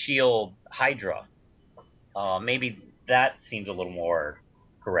Shield Hydra, maybe that seems a little more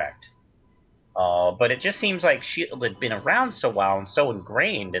correct. But it just seems like Shield had been around so well and so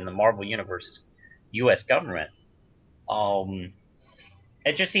ingrained in the Marvel Universe U.S. government. Um,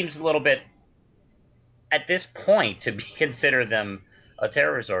 it just seems a little bit at this point to be consider them a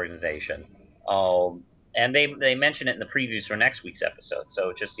terrorist organization. And they mention it in the previews for next week's episode, so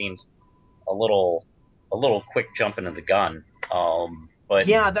it just seems a little a little quick jumping of the gun. But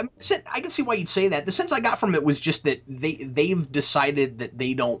Yeah, I can see why you'd say that. The sense I got from it was just that they've decided that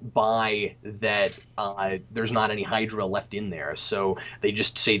they don't buy that there's not any Hydra left in there, so they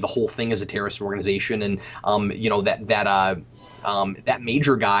just say the whole thing is a terrorist organization, and that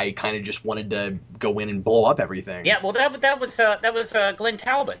major guy kind of just wanted to go in and blow up everything. yeah, well that was Glenn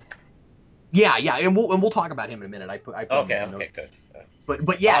Talbot. Yeah, yeah, and we'll talk about him in a minute. I put him in Okay, some okay, notes, good.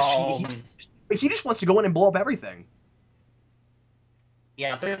 but yes, Um, he just wants to go in and blow up everything.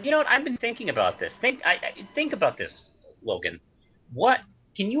 yeah, but you know what? I've been thinking about this. Think about this, Logan. What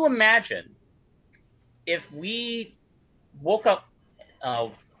can you imagine if we woke up uh,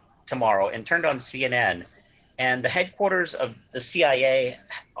 tomorrow and turned on CNN, and the headquarters of the CIA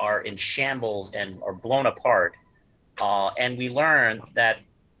are in shambles and are blown apart, and we learn that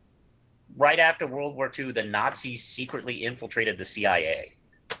right after World War II, the Nazis secretly infiltrated the CIA,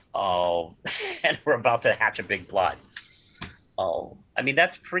 and we're about to hatch a big plot. I mean,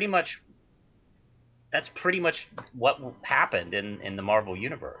 that's pretty much what happened in the Marvel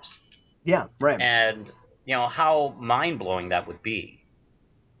universe, Yeah, right. and you know how mind blowing that would be.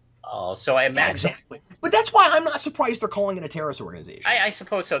 So I Yeah, imagine. So exactly. But that's why I'm not surprised they're calling it a terrorist organization. I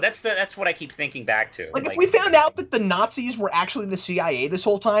suppose so. That's what I keep thinking back to. Like if we found out that the Nazis were actually the CIA this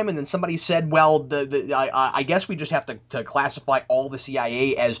whole time, and then somebody said, "Well, I guess we just have to classify all the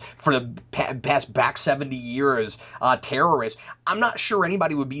CIA as for the past back 70 years terrorists," I'm not sure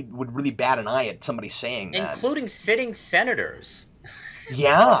anybody would really bat an eye at somebody saying that. including sitting senators.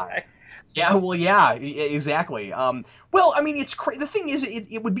 Yeah. Yeah, well, yeah, exactly. Well, I mean, the thing is,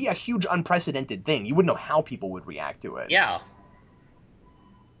 it would be a huge unprecedented thing. You wouldn't know how people would react to it. Yeah.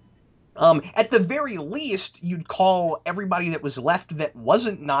 At the very least, you'd call everybody that was left that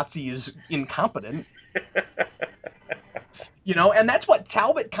wasn't Nazis incompetent, and that's what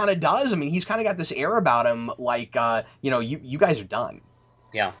Talbot kind of does. I mean, he's kind of got this air about him, like, you guys are done.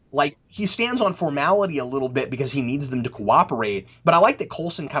 Yeah. Like, he stands on formality a little bit because he needs them to cooperate, but I like that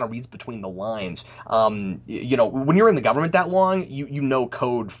Coulson kind of reads between the lines. When you're in the government that long, you know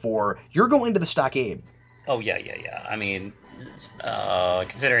code for, you're going to the stockade. Oh yeah, yeah, yeah. I mean,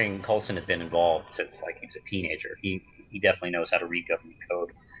 considering Coulson had been involved since like he was a teenager, he definitely knows how to read government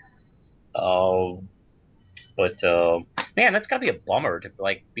code. Uh, but man, that's got to be a bummer to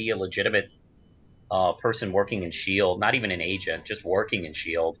like be a legitimate person working in Shield, not even an agent, just working in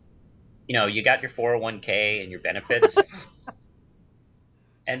Shield. You know, you got your 401k and your benefits,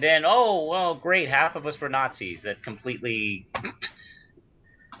 and then oh well, great, half of us were Nazis. That completely.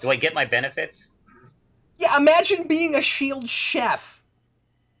 Do I get my benefits? Yeah, imagine being a shield chef.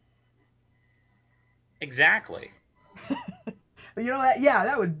 Exactly.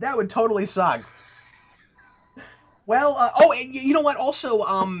 Yeah, that would totally suck. Well, and you know what? Also,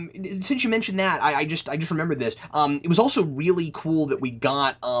 since you mentioned that, I just remembered this. It was also really cool that we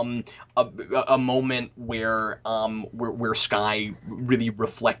got a, a moment where Sky really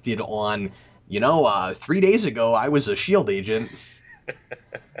reflected on, 3 days ago I was a Shield agent,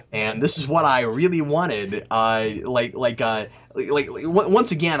 and this is what I really wanted.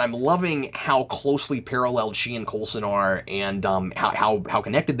 Once again, I'm loving how closely paralleled she and Coulson are, and how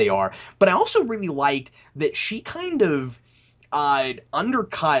connected they are. But I also really liked that she kind of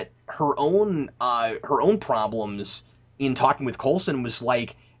undercut her own problems in talking with Coulson. Was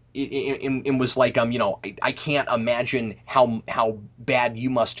like and was like, I can't imagine how bad you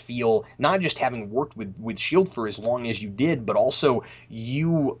must feel, not just having worked with Shield for as long as you did, but also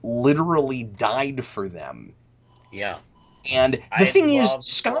you literally died for them. Yeah, And the I thing is, love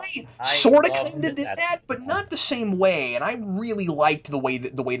Sky I sort of love kind of did that. that, but not the same way. And I really liked the way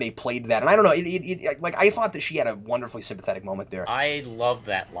they played that. And I don't know, like I thought that she had a wonderfully sympathetic moment there. I love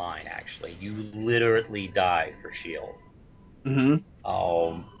that line actually. You literally die for Shield. Hmm.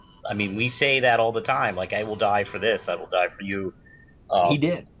 Um, I mean, we say that all the time. Like, I will die for this. I will die for you. He Um,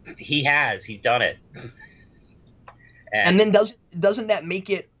 did. he has. He's done it. And And then doesn't that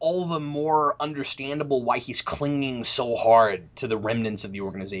make it all the more understandable why he's clinging so hard to the remnants of the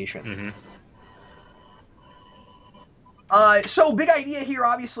organization? mhm. So big idea here,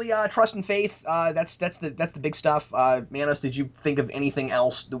 obviously. Trust and faith. That's the big stuff. Manos, did you think of anything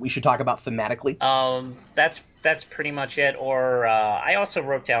else that we should talk about thematically? That's pretty much it. Or I also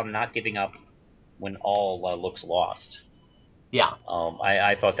wrote down not giving up when all looks lost. Yeah.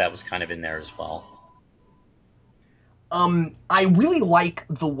 I thought that was kind of in there as well. I really like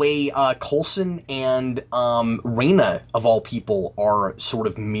the way Coulson and Reyna, of all people, are sort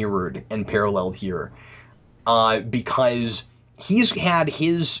of mirrored and paralleled here. Because he's had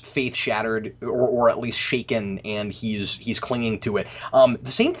his faith shattered, or at least shaken, and he's clinging to it.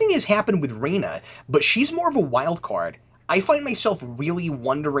 The same thing has happened with Reyna, but she's more of a wild card. I find myself really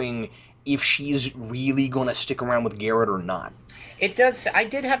wondering if she's really going to stick around with Garrett or not. It does. I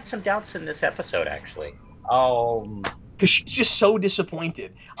did have some doubts in this episode, actually. Um, Because she's just so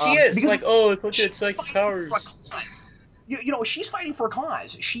disappointed. she is Because like, oh, I thought you had she's psychic fighting for a powers. cause. She's fighting for a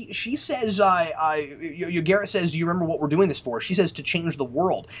cause. She says, Garrett says, "Do you remember what we're doing this for?" She says, "To change the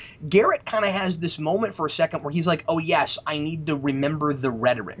world." Garrett kind of has this moment for a second where he's like, "Oh yes, I need to remember the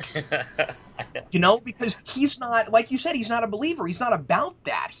rhetoric." I know. Because he's not, like you said, he's not a believer. He's not about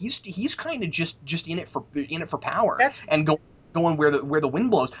that. He's kind of just in it for power That's and going where the wind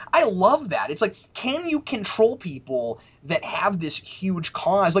blows. I love that. It's like, can you control people that have this huge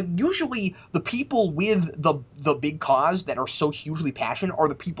cause? Like, usually the people with the big cause that are so hugely passionate are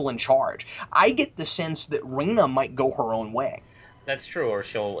the people in charge. I get the sense that Reyna might go her own way. That's true, or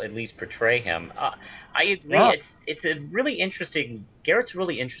she'll at least portray him. I agree. Yeah, It's a really interesting. Garrett's a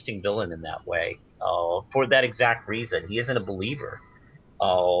really interesting villain in that way. For that exact reason, he isn't a believer.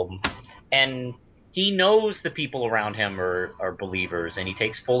 Um, and he knows the people around him are believers, and he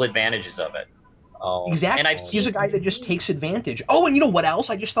takes full advantages of it. And exactly. I've He's a seen guy that just takes advantage. Oh, and you know what else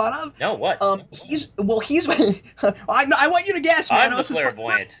I just thought of? no what He's I want you to guess, I'm the Manos.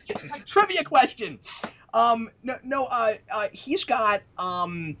 clairvoyant. It's my trivia question. No, no. He's got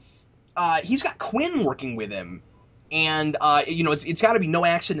Quinn working with him, and it's got to be no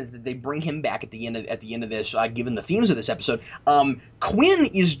accident that they bring him back at the end of this, given the themes of this episode. Quinn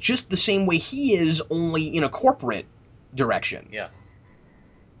is just the same way he is, only in a corporate direction, Yeah.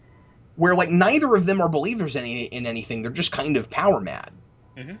 where like neither of them are believers in anything. They're just kind of power mad.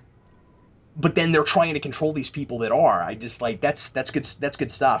 Hmm. But then they're trying to control these people that are. I just like that's good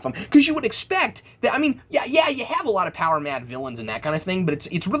stuff. Because you would expect that. I mean, yeah, you have a lot of power mad villains and that kind of thing, but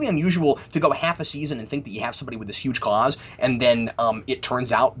it's really unusual to go half a season and think that you have somebody with this huge cause, and then it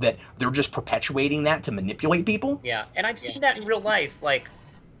turns out that they're just perpetuating that to manipulate people. Yeah, and I've seen that in real life, like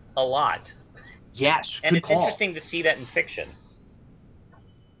a lot. Yes, And good it's call. interesting to see that in fiction.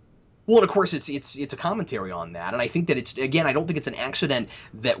 Well, and of course, it's a commentary on that, and I think that it's, again, I don't think it's an accident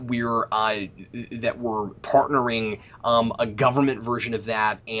that we're partnering a government version of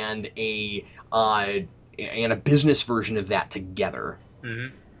that and a business version of that together, Hmm.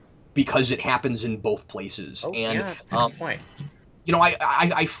 because it happens in both places. Oh, And yeah, that's a good point.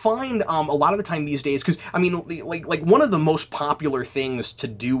 I find a lot of the time these days, because I mean, like one of the most popular things to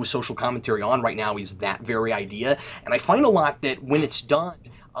do social commentary on right now is that very idea, and I find a lot that when it's done,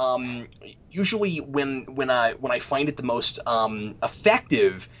 um, usually when I find it the most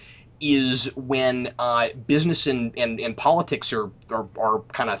effective is when business and politics are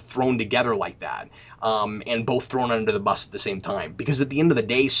kind of thrown together like that, and both thrown under the bus at the same time, because at the end of the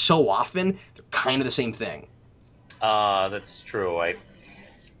day, so often they're kind of the same thing. That's true.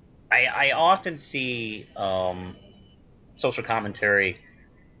 I often see social commentary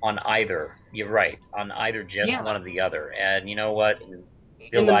on either. You're right, on either just Yeah, one or the other. And you know what? In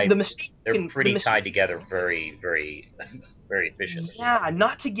real and life, the mistake they're the pretty mistake tied together very, very, very efficiently. yeah,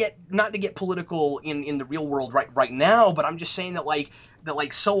 not to get political in the real world right now, but I'm just saying that like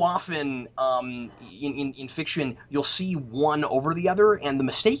so often in fiction you'll see one over the other, and the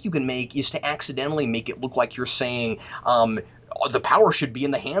mistake you can make is to accidentally make it look like you're saying the power should be in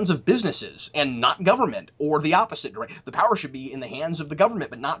the hands of businesses and not government, or the opposite, right? The power should be in the hands of the government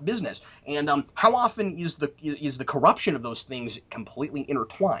but not business. And how often is the corruption of those things completely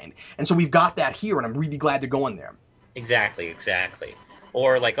intertwined? And so we've got that here, and I'm really glad they're going there. Exactly, exactly.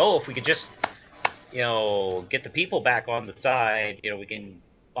 Or like, oh, if we could just, get the people back on the side, we can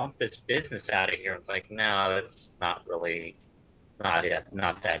bump this business out of here. It's like, no, that's not really, it's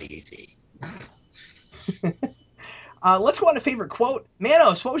not that easy. Let's go on to favorite quote.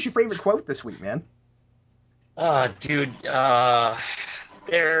 Manos, what was your favorite quote this week, man? Dude, I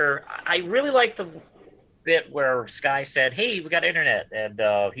really like the bit where Sky said, "Hey, we got internet," and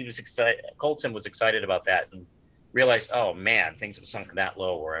he was excited. Colton was excited about that, and realized, oh man, things have sunk that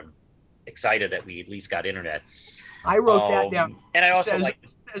low. Where I'm excited that we at least got internet. I wrote that down. And I He also says, like,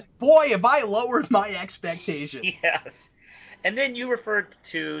 "Boy, have I lowered my expectations." yes. And then you referred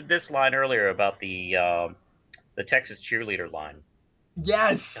to this line earlier about the Texas cheerleader line.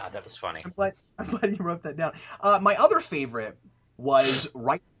 Yes, God, that was funny. I'm glad you wrote that down. My other favorite was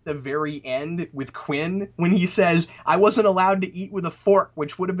right at the very end with Quinn when he says, "I wasn't allowed to eat with a fork,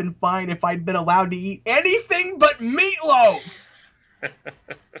 which would have been fine if I'd been allowed to eat anything but meatloaf."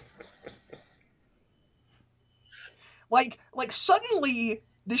 Like suddenly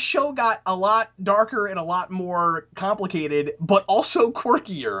this show got a lot darker and a lot more complicated, but also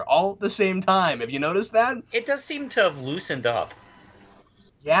quirkier all at the same time. Have you noticed that? It does seem to have loosened up.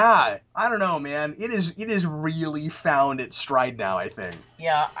 Yeah, I don't know, man. It is really found its stride now, I think.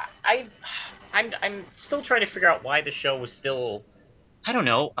 Yeah, I'm still trying to figure out why the show was still, I don't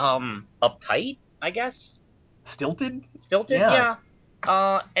know, uptight, I guess. Stilted? Stilted, Yeah.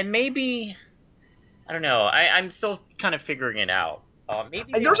 yeah. And maybe, I don't know. I'm still kind of figuring it out.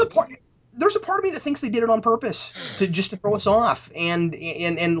 Maybe And they there's a part of me that thinks they did it on purpose to just to throw us off.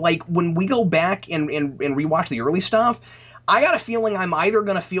 And like when we go back and rewatch the early stuff, I got a feeling I'm either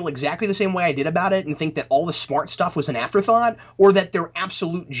gonna feel exactly the same way I did about it and think that all the smart stuff was an afterthought, or that they're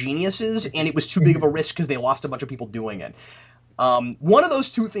absolute geniuses and it was too big of a risk because they lost a bunch of people doing it. One of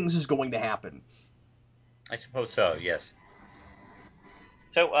those two things is going to happen. I suppose so. Yes.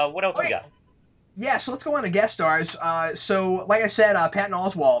 So, what else we Okay, got? yeah, so let's go on to guest stars. So, like I said, Patton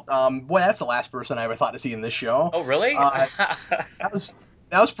Oswalt. Boy, that's the last person I ever thought to see in this show. Oh, really? That was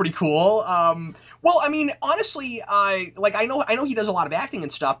that was pretty cool. Well, I mean, honestly, like I know he does a lot of acting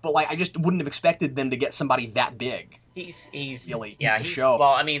and stuff, but like I just wouldn't have expected them to get somebody that big, really, in Yeah, the show.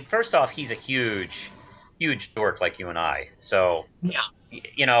 well, I mean, first off, he's a huge dork like you and I. So,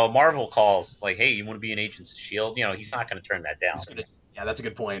 Yeah, Marvel calls like, hey, you want to be an Agents of S.H.I.E.L.D? He's not going to turn that down. that's good. Yeah, that's a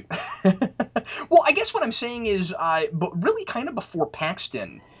good point. Well, I guess what I'm saying is, but really, kind of before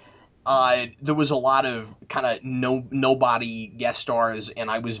Paxton, there was a lot of kind of nobody guest stars,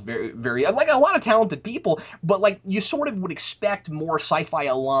 and I was very like a lot of talented people, but like you sort of would expect more sci-fi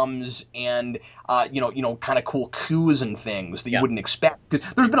alums and kind of cool coups and things that you Yeah. wouldn't expect,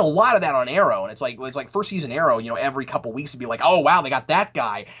 because there's been a lot of that on Arrow, and it's like first season Arrow, every couple weeks to be like, oh wow, they got that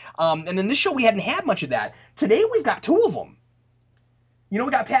guy, and then this show we hadn't had much of that. Today we've got two of them. We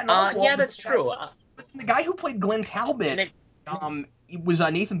got Patton Yeah, Oswalt, that's true. but the guy who played Glenn And Talbot, then, it was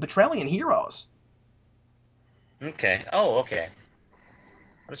Nathan Petrelli in Heroes. okay. Oh, okay.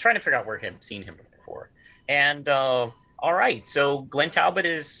 I was trying to figure out where seen him before. And all right, so Glenn Talbot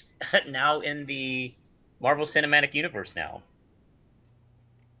is now in the Marvel Cinematic Universe now,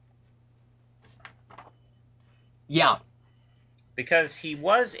 Yeah, because he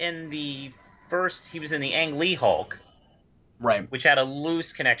was in the Ang Lee Hulk, right. which had a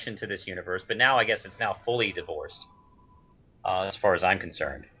loose connection to this universe, but now I guess it's now fully divorced, as far as I'm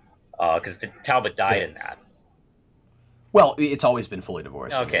concerned, because Talbot It died is. in that. Well, it's always been fully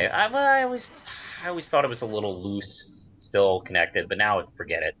divorced. I Okay, mean, I always thought it was a little loose, still connected, but now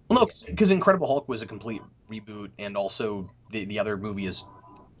forget it. well, no, because Incredible Hulk was a complete reboot, and also the other movie is,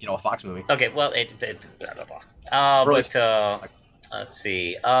 a Fox movie. Okay, well, blah, blah, blah. Really, But let's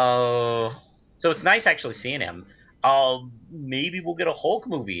see. So it's nice actually seeing him. Maybe we'll get a Hulk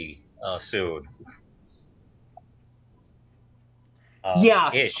movie soon.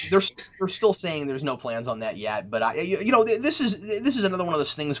 Yeah, ish. they're still saying there's no plans on that yet, but this is another one of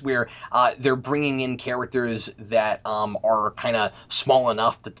those things where they're bringing in characters that are kind of small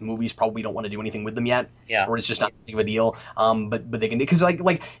enough that the movies probably don't want to do anything with them yet, Yeah. or it's just not that big of a deal. But they can, because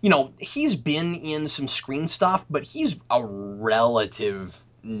he's been in some screen stuff, but he's a relative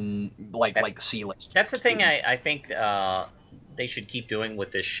That, like C-list that's the character. thing I think they should keep doing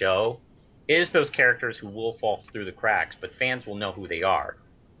with this show is those characters who will fall through the cracks, but fans will know who they are.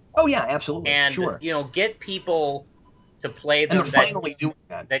 Oh yeah, absolutely, And sure. get people to play And they're them finally doing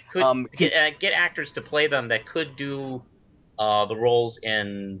that. that could 'Cause get actors to play them that could do the roles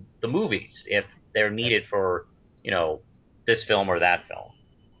in the movies if they're needed for this film or that film.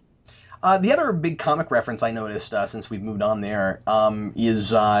 The other big comic reference I noticed since we've moved on there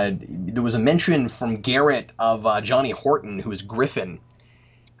is there was a mention from Garrett of Johnny Horton, who is Griffin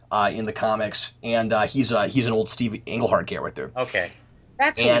in the comics, and he's an old Steve Englehart character. Okay,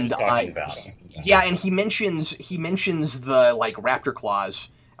 that's who he was And talking about. yeah, and he mentions the like raptor claws,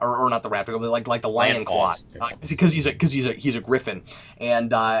 or not the raptor, but like the Lion lion claws. claws, because he's a griffin.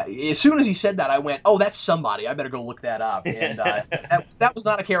 And as soon as he said that, I went, oh, that's somebody. I better go look that up. And that was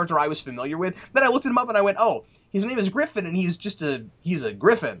not a character I was familiar with. Then I looked him up and I went, oh, his name is Griffin, and he's a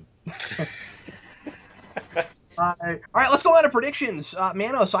griffin. All right, let's go on to predictions.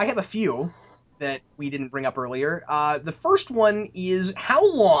 Manos, I have a few that we didn't bring up earlier. The first one is, how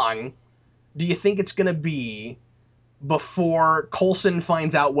long do you think it's going to be before Coulson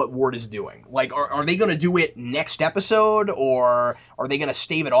finds out what Ward is doing? Like, are they going to do it next episode, or are they going to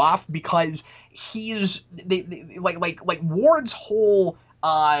stave it off? Because like Ward's whole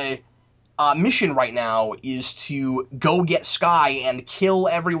mission right now is to go get Sky and kill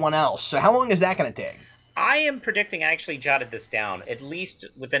everyone else. So how long is that going to take? I am predicting. I actually jotted this down. At least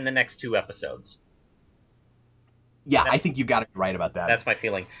within the next 2 episodes. Yeah, That, I think you got to be right about that. that's my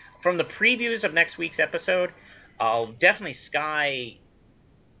feeling. From the previews of next week's episode, definitely Sky.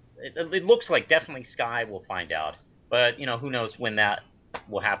 It looks like definitely Sky will find out, but who knows when that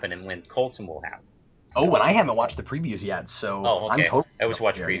will happen and when Coulson will happen. Oh, So, and I haven't watched the previews yet, so oh, I'm okay. totally I always up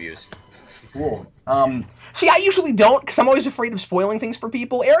watch there. Yeah. previews. Cool. See, I usually don't because I'm always afraid of spoiling things for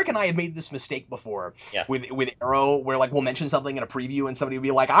people. Eric and I have made this mistake before Yeah. with Arrow, where like we'll mention something in a preview and somebody will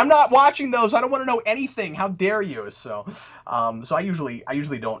be like, "I'm not watching those. I don't want to know anything. How dare you?" So I usually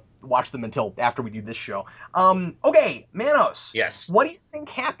don't watch them until after we do this show. Okay, Manos, Yes. what do you think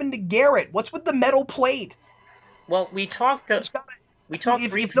happened to Garrett? What's with the metal plate? Well, we talked. He's got We talked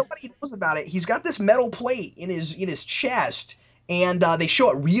if briefly. nobody knows about it, he's got this metal plate in his chest, and they show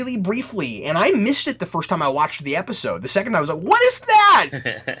it really briefly. And I missed it the first time I watched the episode. The second I was like, "What is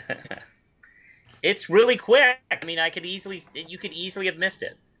that?" It's really quick. I mean, you could easily have missed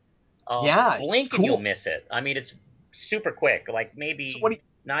it. Yeah, it's Blink and you'll cool. miss it. I mean, it's super quick. Like So what? maybe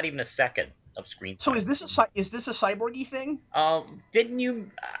not even a second of screen So time. is this a cyborgy thing? Didn't you?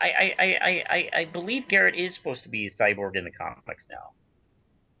 I believe Garrett is supposed to be a cyborg in the comics now.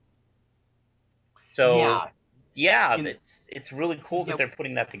 So Yeah. yeah, In it's really cool yeah, that they're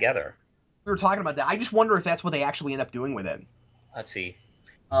putting that together. we were talking about that. I just wonder if that's what they actually end up doing with it. Let's see.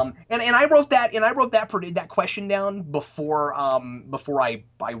 And I wrote that question down before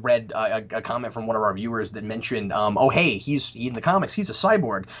I read a comment from one of our viewers that mentioned oh, hey, in the comics he's a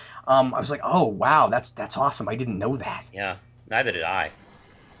cyborg. I was like, oh wow, that's awesome. I didn't know that. Yeah, neither did I.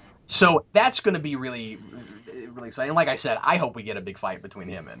 So that's going to be really really exciting. Like I said, I hope we get a big fight between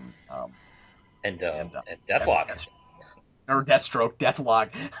him and And that's Deathlock. or Deathstroke,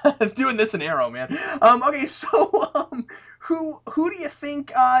 Deathlock. Doing this in Arrow, man. Okay, so who do you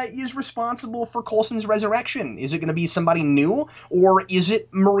think is responsible for Coulson's resurrection? Is it going to be somebody new, or is it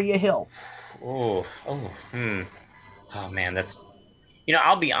Maria Hill? Oh, oh man, that's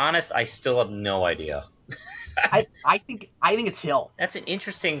I'll be honest, I still have no idea. I think it's Hill That's an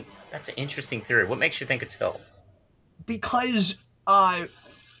interesting theory. What makes you think it's Hill? because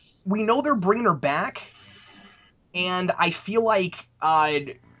we know they're bringing her back, and I feel like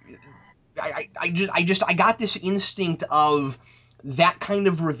I got this instinct of that kind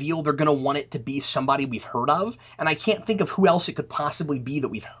of reveal. They're gonna want it to be somebody we've heard of, and I can't think of who else it could possibly be that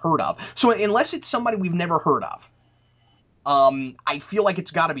we've heard of. So unless it's somebody we've never heard of, I feel like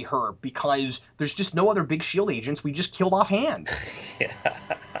it's got to be her because there's just no other big Shield agents. We just killed off Hand. Yeah.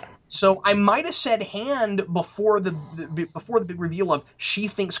 So I might have said Hand before the big reveal of she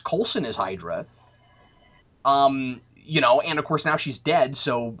thinks Coulson is Hydra. And of course now she's dead,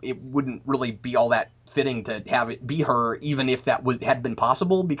 so it wouldn't really be all that fitting to have it be her, even if that had been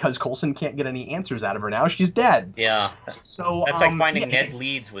possible, because Coulson can't get any answers out of her now. She's dead. Yeah. So, That's like yeah, finding Ned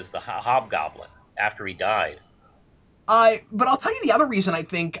Leeds was the Hobgoblin after he died. But I'll tell you the other reason I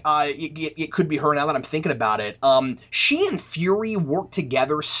think it could be her now that I'm thinking about it. She and Fury work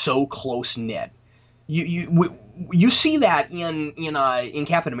together so close knit. You see that in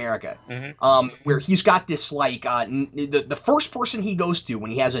Captain America, Hmm. where he's got this like the first person he goes to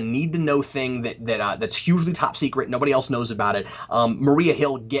when he has a need to know thing that's hugely top secret, nobody else knows about it. Maria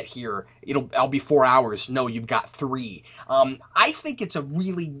Hill, get here. I'll be 4 hours. No, you've got 3. I think there's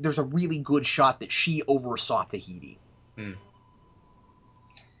a really good shot that she oversaw Tahiti. Hmm.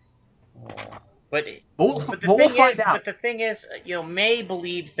 But But we'll find out. but the thing is, May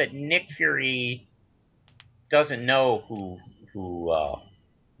believes that Nick Fury doesn't know who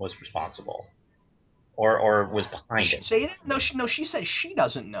was responsible or was Does behind she it. say that? No. She says she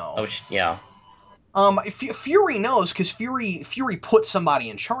doesn't Oh, know. yeah, Fury knows because Fury put somebody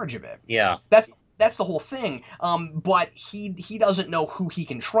in charge of it. yeah, That's the whole thing. But he doesn't know who he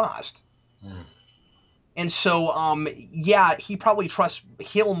can trust. mm, And so, yeah, he probably trusts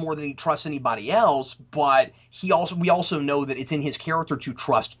Hill more than he trusts anybody else. But we also know that it's in his character to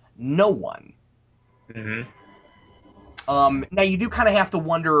trust no one. hmm, Now you do kind of have to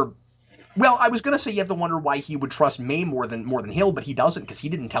wonder. Well, I was gonna say you have to wonder why he would trust May more than Hill, but he doesn't because he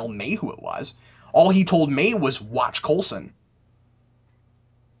didn't tell May who it was. All he told May was watch Coulson,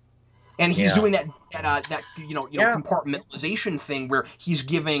 and he's yeah, doing that yeah. compartmentalization thing where he's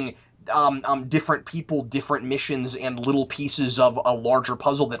giving different people different missions and little pieces of a larger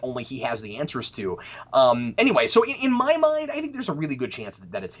puzzle that only he has the answers to. Anyway, so in my mind, I think there's a really good chance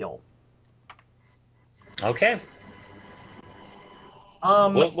that it's Hill. Okay,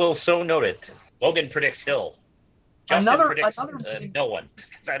 Um, we'll so note it. Logan predicts Hill. Justin predicts another big no one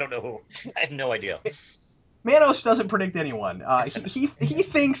because I don't know who. I have no idea. Manos doesn't predict anyone. He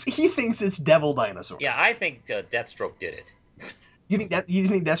thinks it's Devil Dinosaur. Yeah, I think Deathstroke did it. You think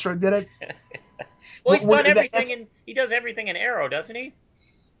Deathstroke did it? Well, he's done everything, That's and he does everything in Arrow, doesn't he?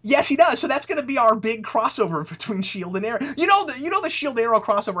 yes, he does. So that's going to be our big crossover between Shield and Arrow. The Shield Arrow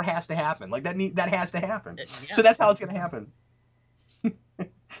crossover has to happen. Like that has to happen. So Yeah. that's how it's going to happen.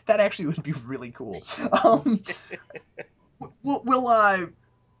 That actually would be really cool. Um, we'll okay.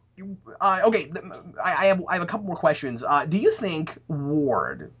 I have a couple more questions. Do you think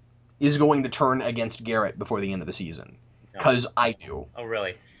Ward is going to turn against Garrett before the end of the season? No. Because I do. Oh,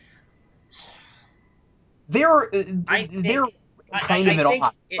 really? They're I they're think kind of I at think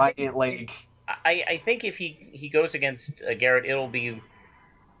odds, right? Like I think if he goes against Garrett, it'll be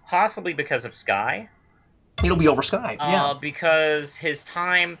possibly because of Sky, it'll be over Sky. Yeah. because his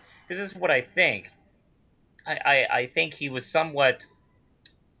time. Because this is what I think. I think he was somewhat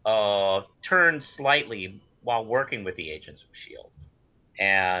turned slightly while working with the agents of Shield,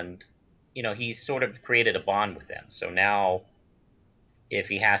 and he sort of created a bond with them. So now, if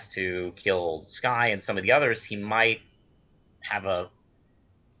he has to kill Sky and some of the others, he might have a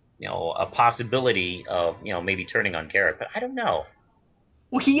possibility of maybe turning on Garrett, but I don't know.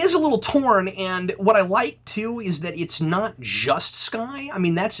 Well, he is a little torn, and what I like too is that it's not just Sky. I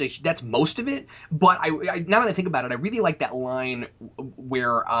mean, that's most of it. But now that I think about it, I really like that line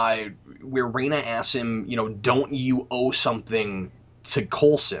where Raina asks him, don't you owe something to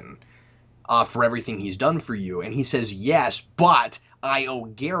Coulson for everything he's done for you? And he says, yes, but I owe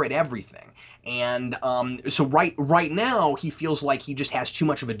Garrett everything. And so right now he feels like he just has too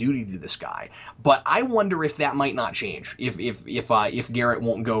much of a duty to this guy. But I wonder if that might not change. If Garrett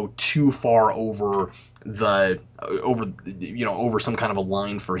won't go too far over some kind of a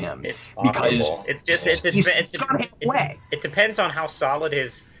line for him It's because possible. It's just he's gone halfway. it depends on how solid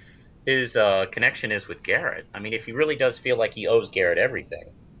his connection is with Garrett. I mean, if he really does feel like he owes Garrett everything,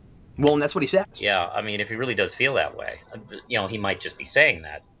 Well, and that's what he says. yeah. I mean, if he really does feel that way, he might just be saying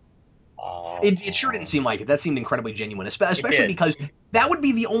that. It sure didn't seem like it. That seemed incredibly genuine, It especially did. because that would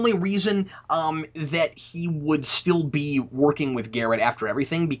be the only reason that he would still be working with Garrett after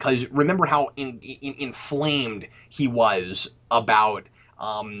everything. Because remember how inflamed he was about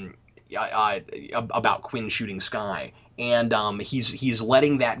Quinn shooting Sky, and he's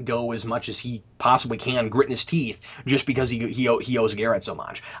letting that go as much as he possibly can, gritting his teeth, just because he owes Garrett so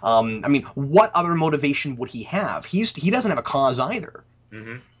much. I mean, what other motivation would he have? He doesn't have a cause either.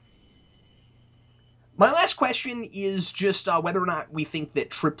 Hmm. My last question is just whether or not we think that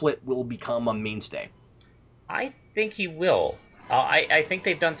Triplet will become a mainstay. I think he will. I think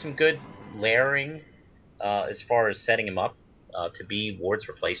they've done some good layering as far as setting him up to be Ward's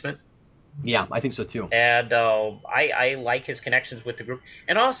replacement. Yeah, I think so too. And I like his connections with the group,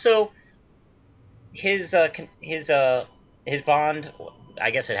 and also his his bond. I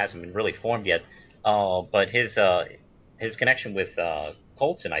guess it hasn't been really formed yet, but his connection with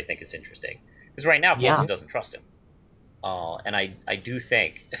Colton, I think, is interesting because right now Yeah, Colton doesn't trust him. And I do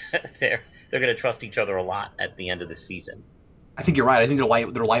think they're going to trust each other a lot at the end of the season. I think you're right. I think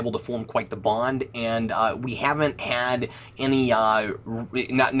they're liable to form quite the bond, and we haven't had any.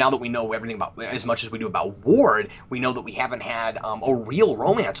 Now that we know everything about as much as we do about Ward, we know that we haven't had a real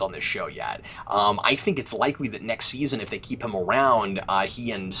romance on this show yet. I think it's likely that next season, if they keep him around,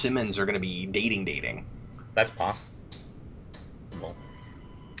 he and Simmons are going to be dating. That's possible.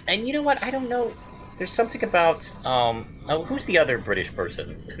 And you know what? I don't know. There's something about oh, who's the other British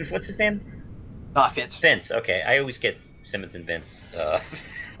person? What's his name? Fitz, Vince. Okay, I always get Simmons and Vince.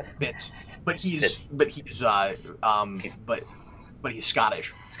 Fitz, but Fitz. he's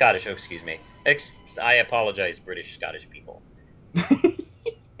Scottish. Scottish. Oh, excuse me. I apologize, British Scottish people.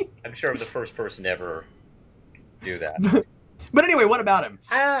 I'm sure I'm the first person to ever do that. But anyway, what about him?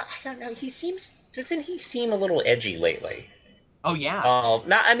 I don't know. Doesn't he seem a little edgy lately? Oh yeah,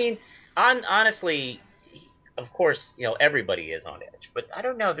 Not. I mean, honestly, of course, everybody is on edge, but I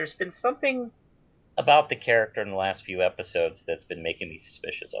don't know. There's been something about the character in the last few episodes that's been making me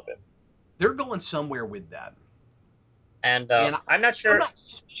suspicious of him. they're going somewhere with that. And And I'm not I'm sure. not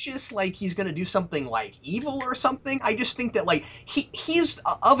suspicious like he's gonna do something like evil or something. I just think that like he's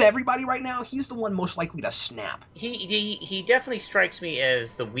of everybody right now, he's the one most likely to snap. He definitely strikes me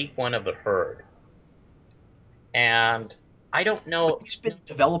as the weak one of the herd, and I don't But know. he's been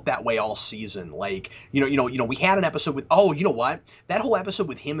developed that way all season. Like we had an episode with you know what? That whole episode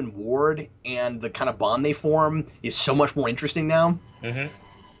with him and Ward and the kind of bond they form is so much more interesting now. Hmm.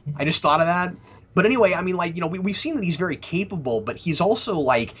 I just thought of that. But anyway, I mean, like we've seen that he's very capable, but he's also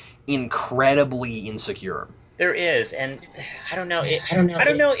like incredibly insecure. There is, and I don't know. I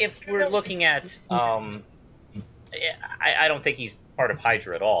don't know if we're looking at. I don't think he's part of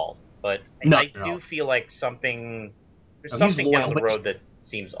Hydra at all, but No, I no, do no. feel like there's No, he's something down loyal, the but road that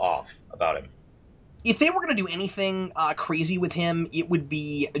seems off about him. if they were going to do anything crazy with him, it would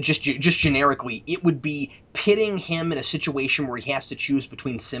be just generically, it would be pitting him in a situation where he has to choose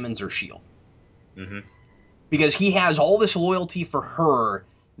between Simmons or Shield, Hmm. because he has all this loyalty for her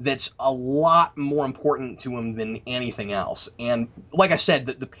that's a lot more important to him than anything else. And like I said,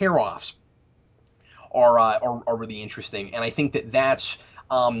 the pair offs are really interesting, and I think that's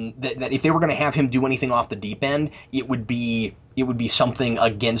that if they were going to have him do anything off the deep end, it would be something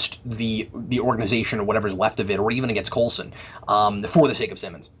against the organization or whatever's left of it, or even against Coulson, for the sake of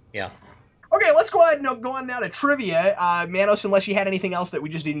Simmons. Yeah. Okay, let's go ahead and go on now to trivia. Manos, unless you had anything else that we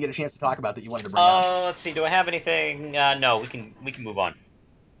just didn't get a chance to talk about that you wanted to bring up. Let's see. Do I have anything? No. We can move on.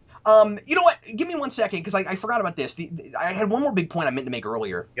 You know what? Give me 1 second because I forgot about this. I had one more big point I meant to make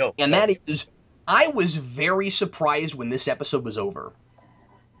earlier, Yo, and go. that is I was very surprised when this episode was over.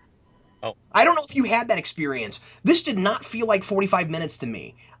 Oh. I don't know if you had that experience. This did not feel like 45 minutes to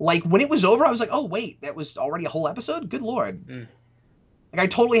me. Like when it was over, I was like, "Oh wait, that was already a whole episode." Good lord! Mm. Like I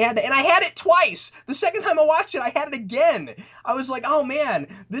totally had that, and I had it twice. The second time I watched it, I had it again. I was like, "Oh man,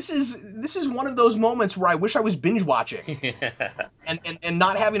 this is one of those moments where I wish I was binge watching." And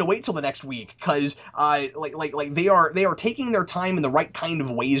not having to wait till the next week because like they are taking their time in the right kind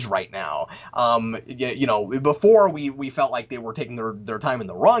of ways right now. Before we felt like they were taking their time in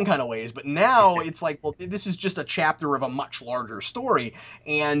the wrong kind of ways, but now it's like, well, this is just a chapter of a much larger story,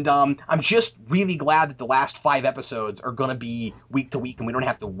 and I'm just really glad that the last 5 episodes are gonna be week to week and we don't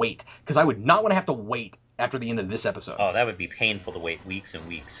have to wait, because I would not want to have to wait after the end of this episode. Oh, that would be painful to wait weeks and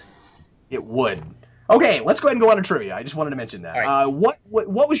weeks. It would. Okay, let's go ahead and go on to trivia. I just wanted to mention that. All right.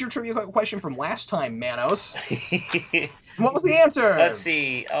 What was your trivia question from last time, Manos? What was the answer? Let's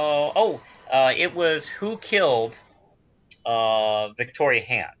see. It was who killed Victoria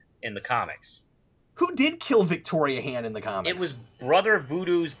Hand in the comics. Who did kill Victoria Hand in the It was comics? Brother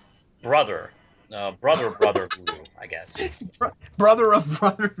Voodoo's brother. Brother Voodoo, I guess. Brother of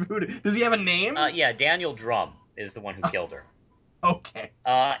Brother Voodoo. Does he have a name? Yeah, Daniel Drum is the one who killed her. Okay.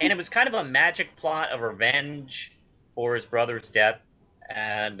 And it was kind of a magic plot of revenge for his brother's death.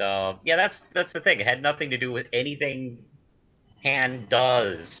 And yeah, that's the thing. It had nothing to do with anything Hand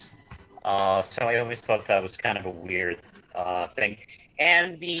does. So I always thought that was kind of a weird thing.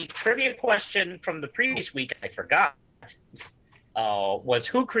 And the trivia question from the previous week, I forgot, was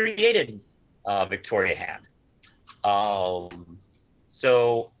who created Victoria Hand?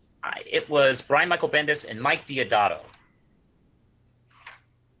 So it was Brian Michael Bendis and Mike Diodato.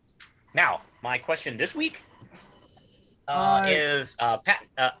 Now, my question this week is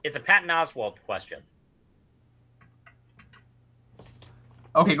it's a Patton Oswalt question.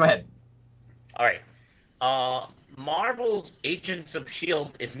 Okay, go ahead. All right. Marvel's Agents of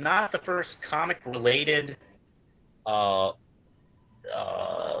S.H.I.E.L.D. is not the first comic related uh,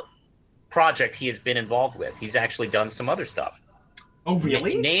 uh, project he has been involved with. He's actually done some other stuff. Oh,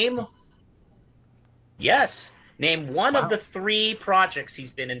 really? Yes. Name one of Wow. the 3 projects he's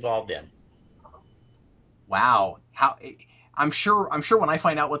been involved in. Wow. How? I'm sure when I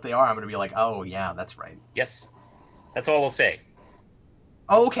find out what they are, I'm gonna be like, oh yeah, that's right. Yes. That's all we'll say.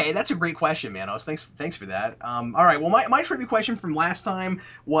 Oh, okay, that's a great question, Manos. Thanks for that. All right. Well, my trivia question from last time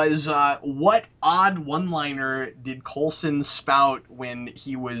was, what odd one-liner did Coulson spout when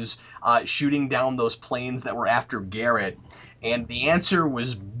he was shooting down those planes that were after Garrett? And the answer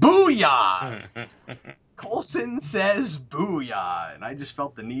was "Booyah!" Coulson says "Booyah!" And I just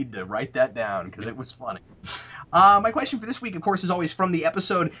felt the need to write that down because it was funny. My question for this week, of course, is always from the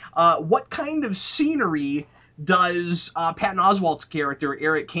episode. What kind of scenery does Patton Oswalt's character,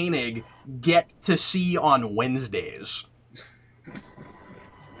 Eric Koenig, get to see on Wednesdays?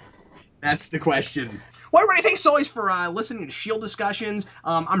 That's the question. Well, everybody, thanks always for listening to S.H.I.E.L.D. discussions.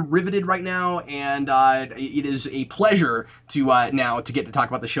 I'm riveted right now, and it is a pleasure to now to get to talk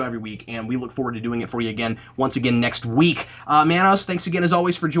about the show every week, and we look forward to doing it for you again, once again, next week. Manos, thanks again as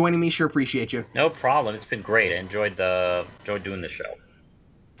always for joining me. Sure appreciate you. No problem. It's been great. I enjoyed doing the show.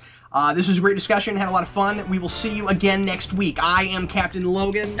 This was a great discussion. Had a lot of fun. We will see you again next week. I am Captain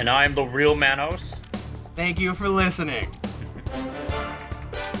Logan. And I'm the real Manos. Thank you for listening.